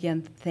 I want to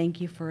again thank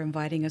you for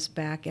inviting us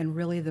back. And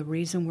really the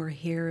reason we're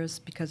here is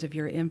because of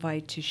your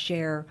invite to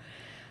share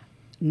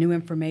new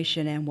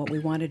information. And what we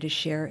wanted to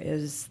share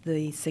is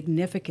the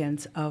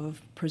significance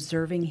of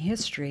preserving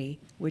history,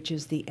 which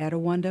is the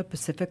Etiwanda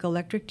Pacific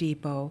Electric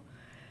Depot,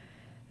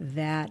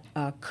 that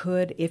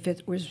could, if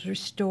it was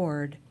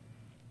restored,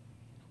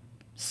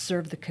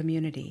 serve the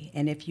community.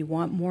 And if you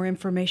want more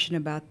information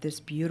about this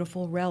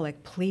beautiful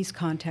relic, please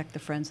contact the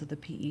Friends of the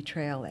PE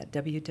Trail at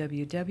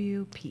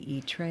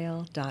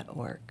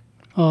www.petrail.org.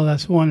 Oh,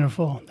 that's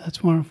wonderful.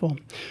 That's wonderful.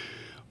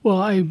 Well,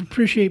 I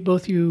appreciate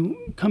both you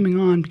coming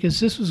on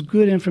because this was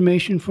good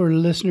information for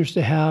listeners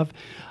to have.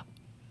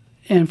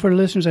 And for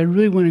listeners, I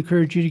really want to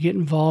encourage you to get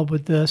involved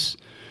with this.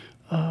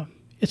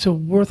 It's a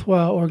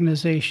worthwhile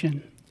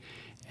organization.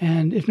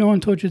 And if no one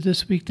told you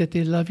this week that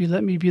they love you,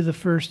 let me be the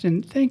first.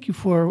 And thank you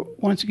for,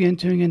 once again,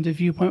 tuning into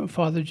Viewpoint with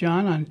Father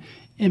John on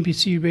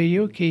NBC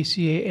Radio,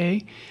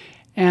 KCAA.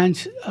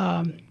 And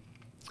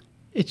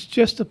it's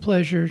just a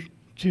pleasure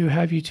to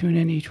have you tune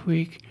in each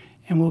week.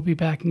 And we'll be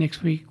back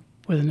next week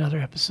with another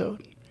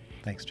episode.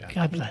 Thanks, John.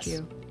 God bless. Thank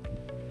you.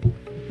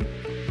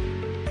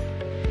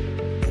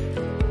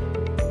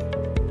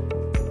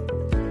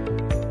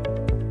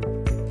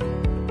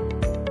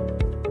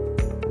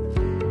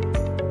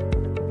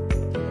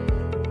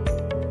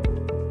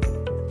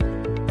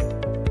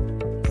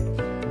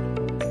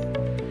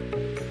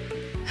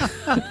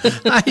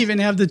 I even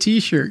have the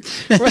T-shirt.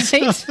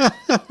 Right?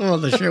 Well,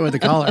 the shirt with the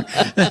collar.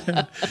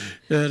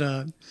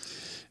 But,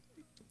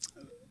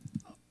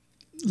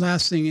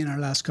 last thing in our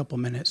last couple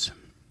minutes.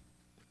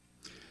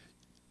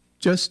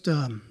 Just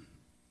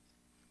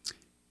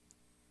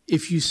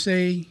if you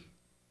say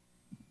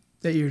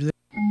that you're there.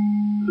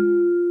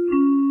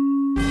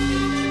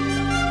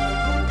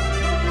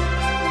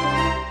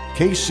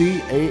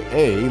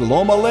 KCAA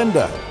Loma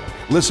Linda.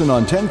 Listen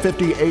on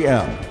 1050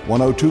 AM,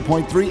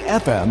 102.3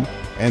 FM,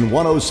 and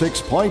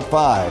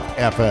 106.5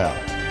 FM.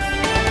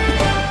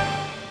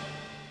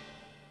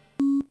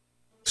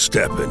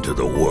 Step into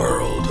the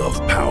world of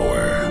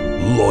power,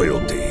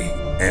 loyalty,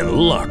 and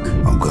luck.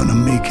 I'm gonna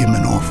make him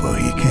an offer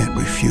he can't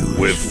refuse.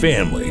 With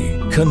family,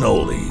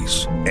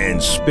 cannolis, and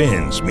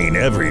spins mean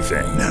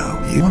everything. Now,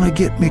 you wanna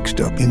get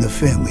mixed up in the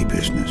family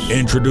business.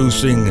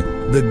 Introducing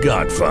The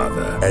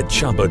Godfather at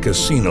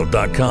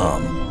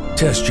ChumbaCasino.com.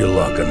 Test your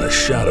luck in the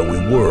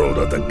shadowy world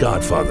of The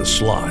Godfather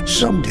slot.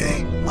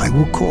 Someday, I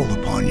will call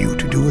upon you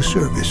to do a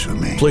service for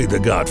me. Play The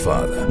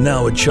Godfather,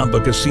 now at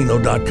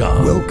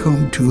ChumbaCasino.com.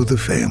 Welcome to the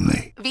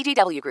family.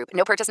 VGW Group.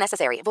 No purchase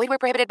necessary. Void where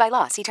prohibited by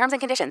law. See terms and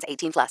conditions.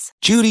 18+.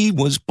 Judy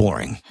was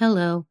boring.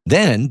 Hello.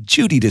 Then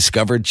Judy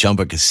discovered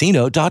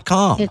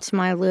ChumbaCasino.com. It's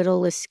my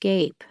little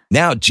escape.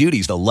 Now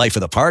Judy's the life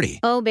of the party.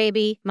 Oh,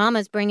 baby,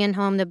 mama's bringing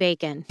home the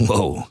bacon.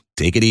 Whoa,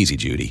 take it easy,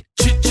 Judy.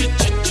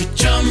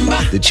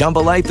 The Chumba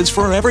life is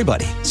for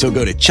everybody. So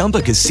go to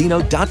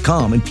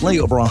ChumbaCasino.com and play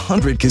over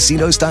 100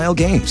 casino-style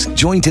games.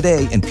 Join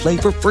today and play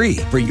for free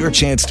for your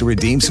chance to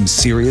redeem some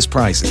serious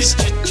prizes.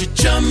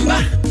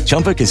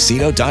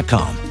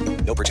 ChumbaCasino.com.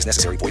 No purchase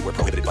necessary. Void where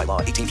prohibited by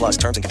law. 18+.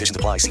 Terms and conditions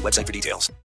apply. See website for details.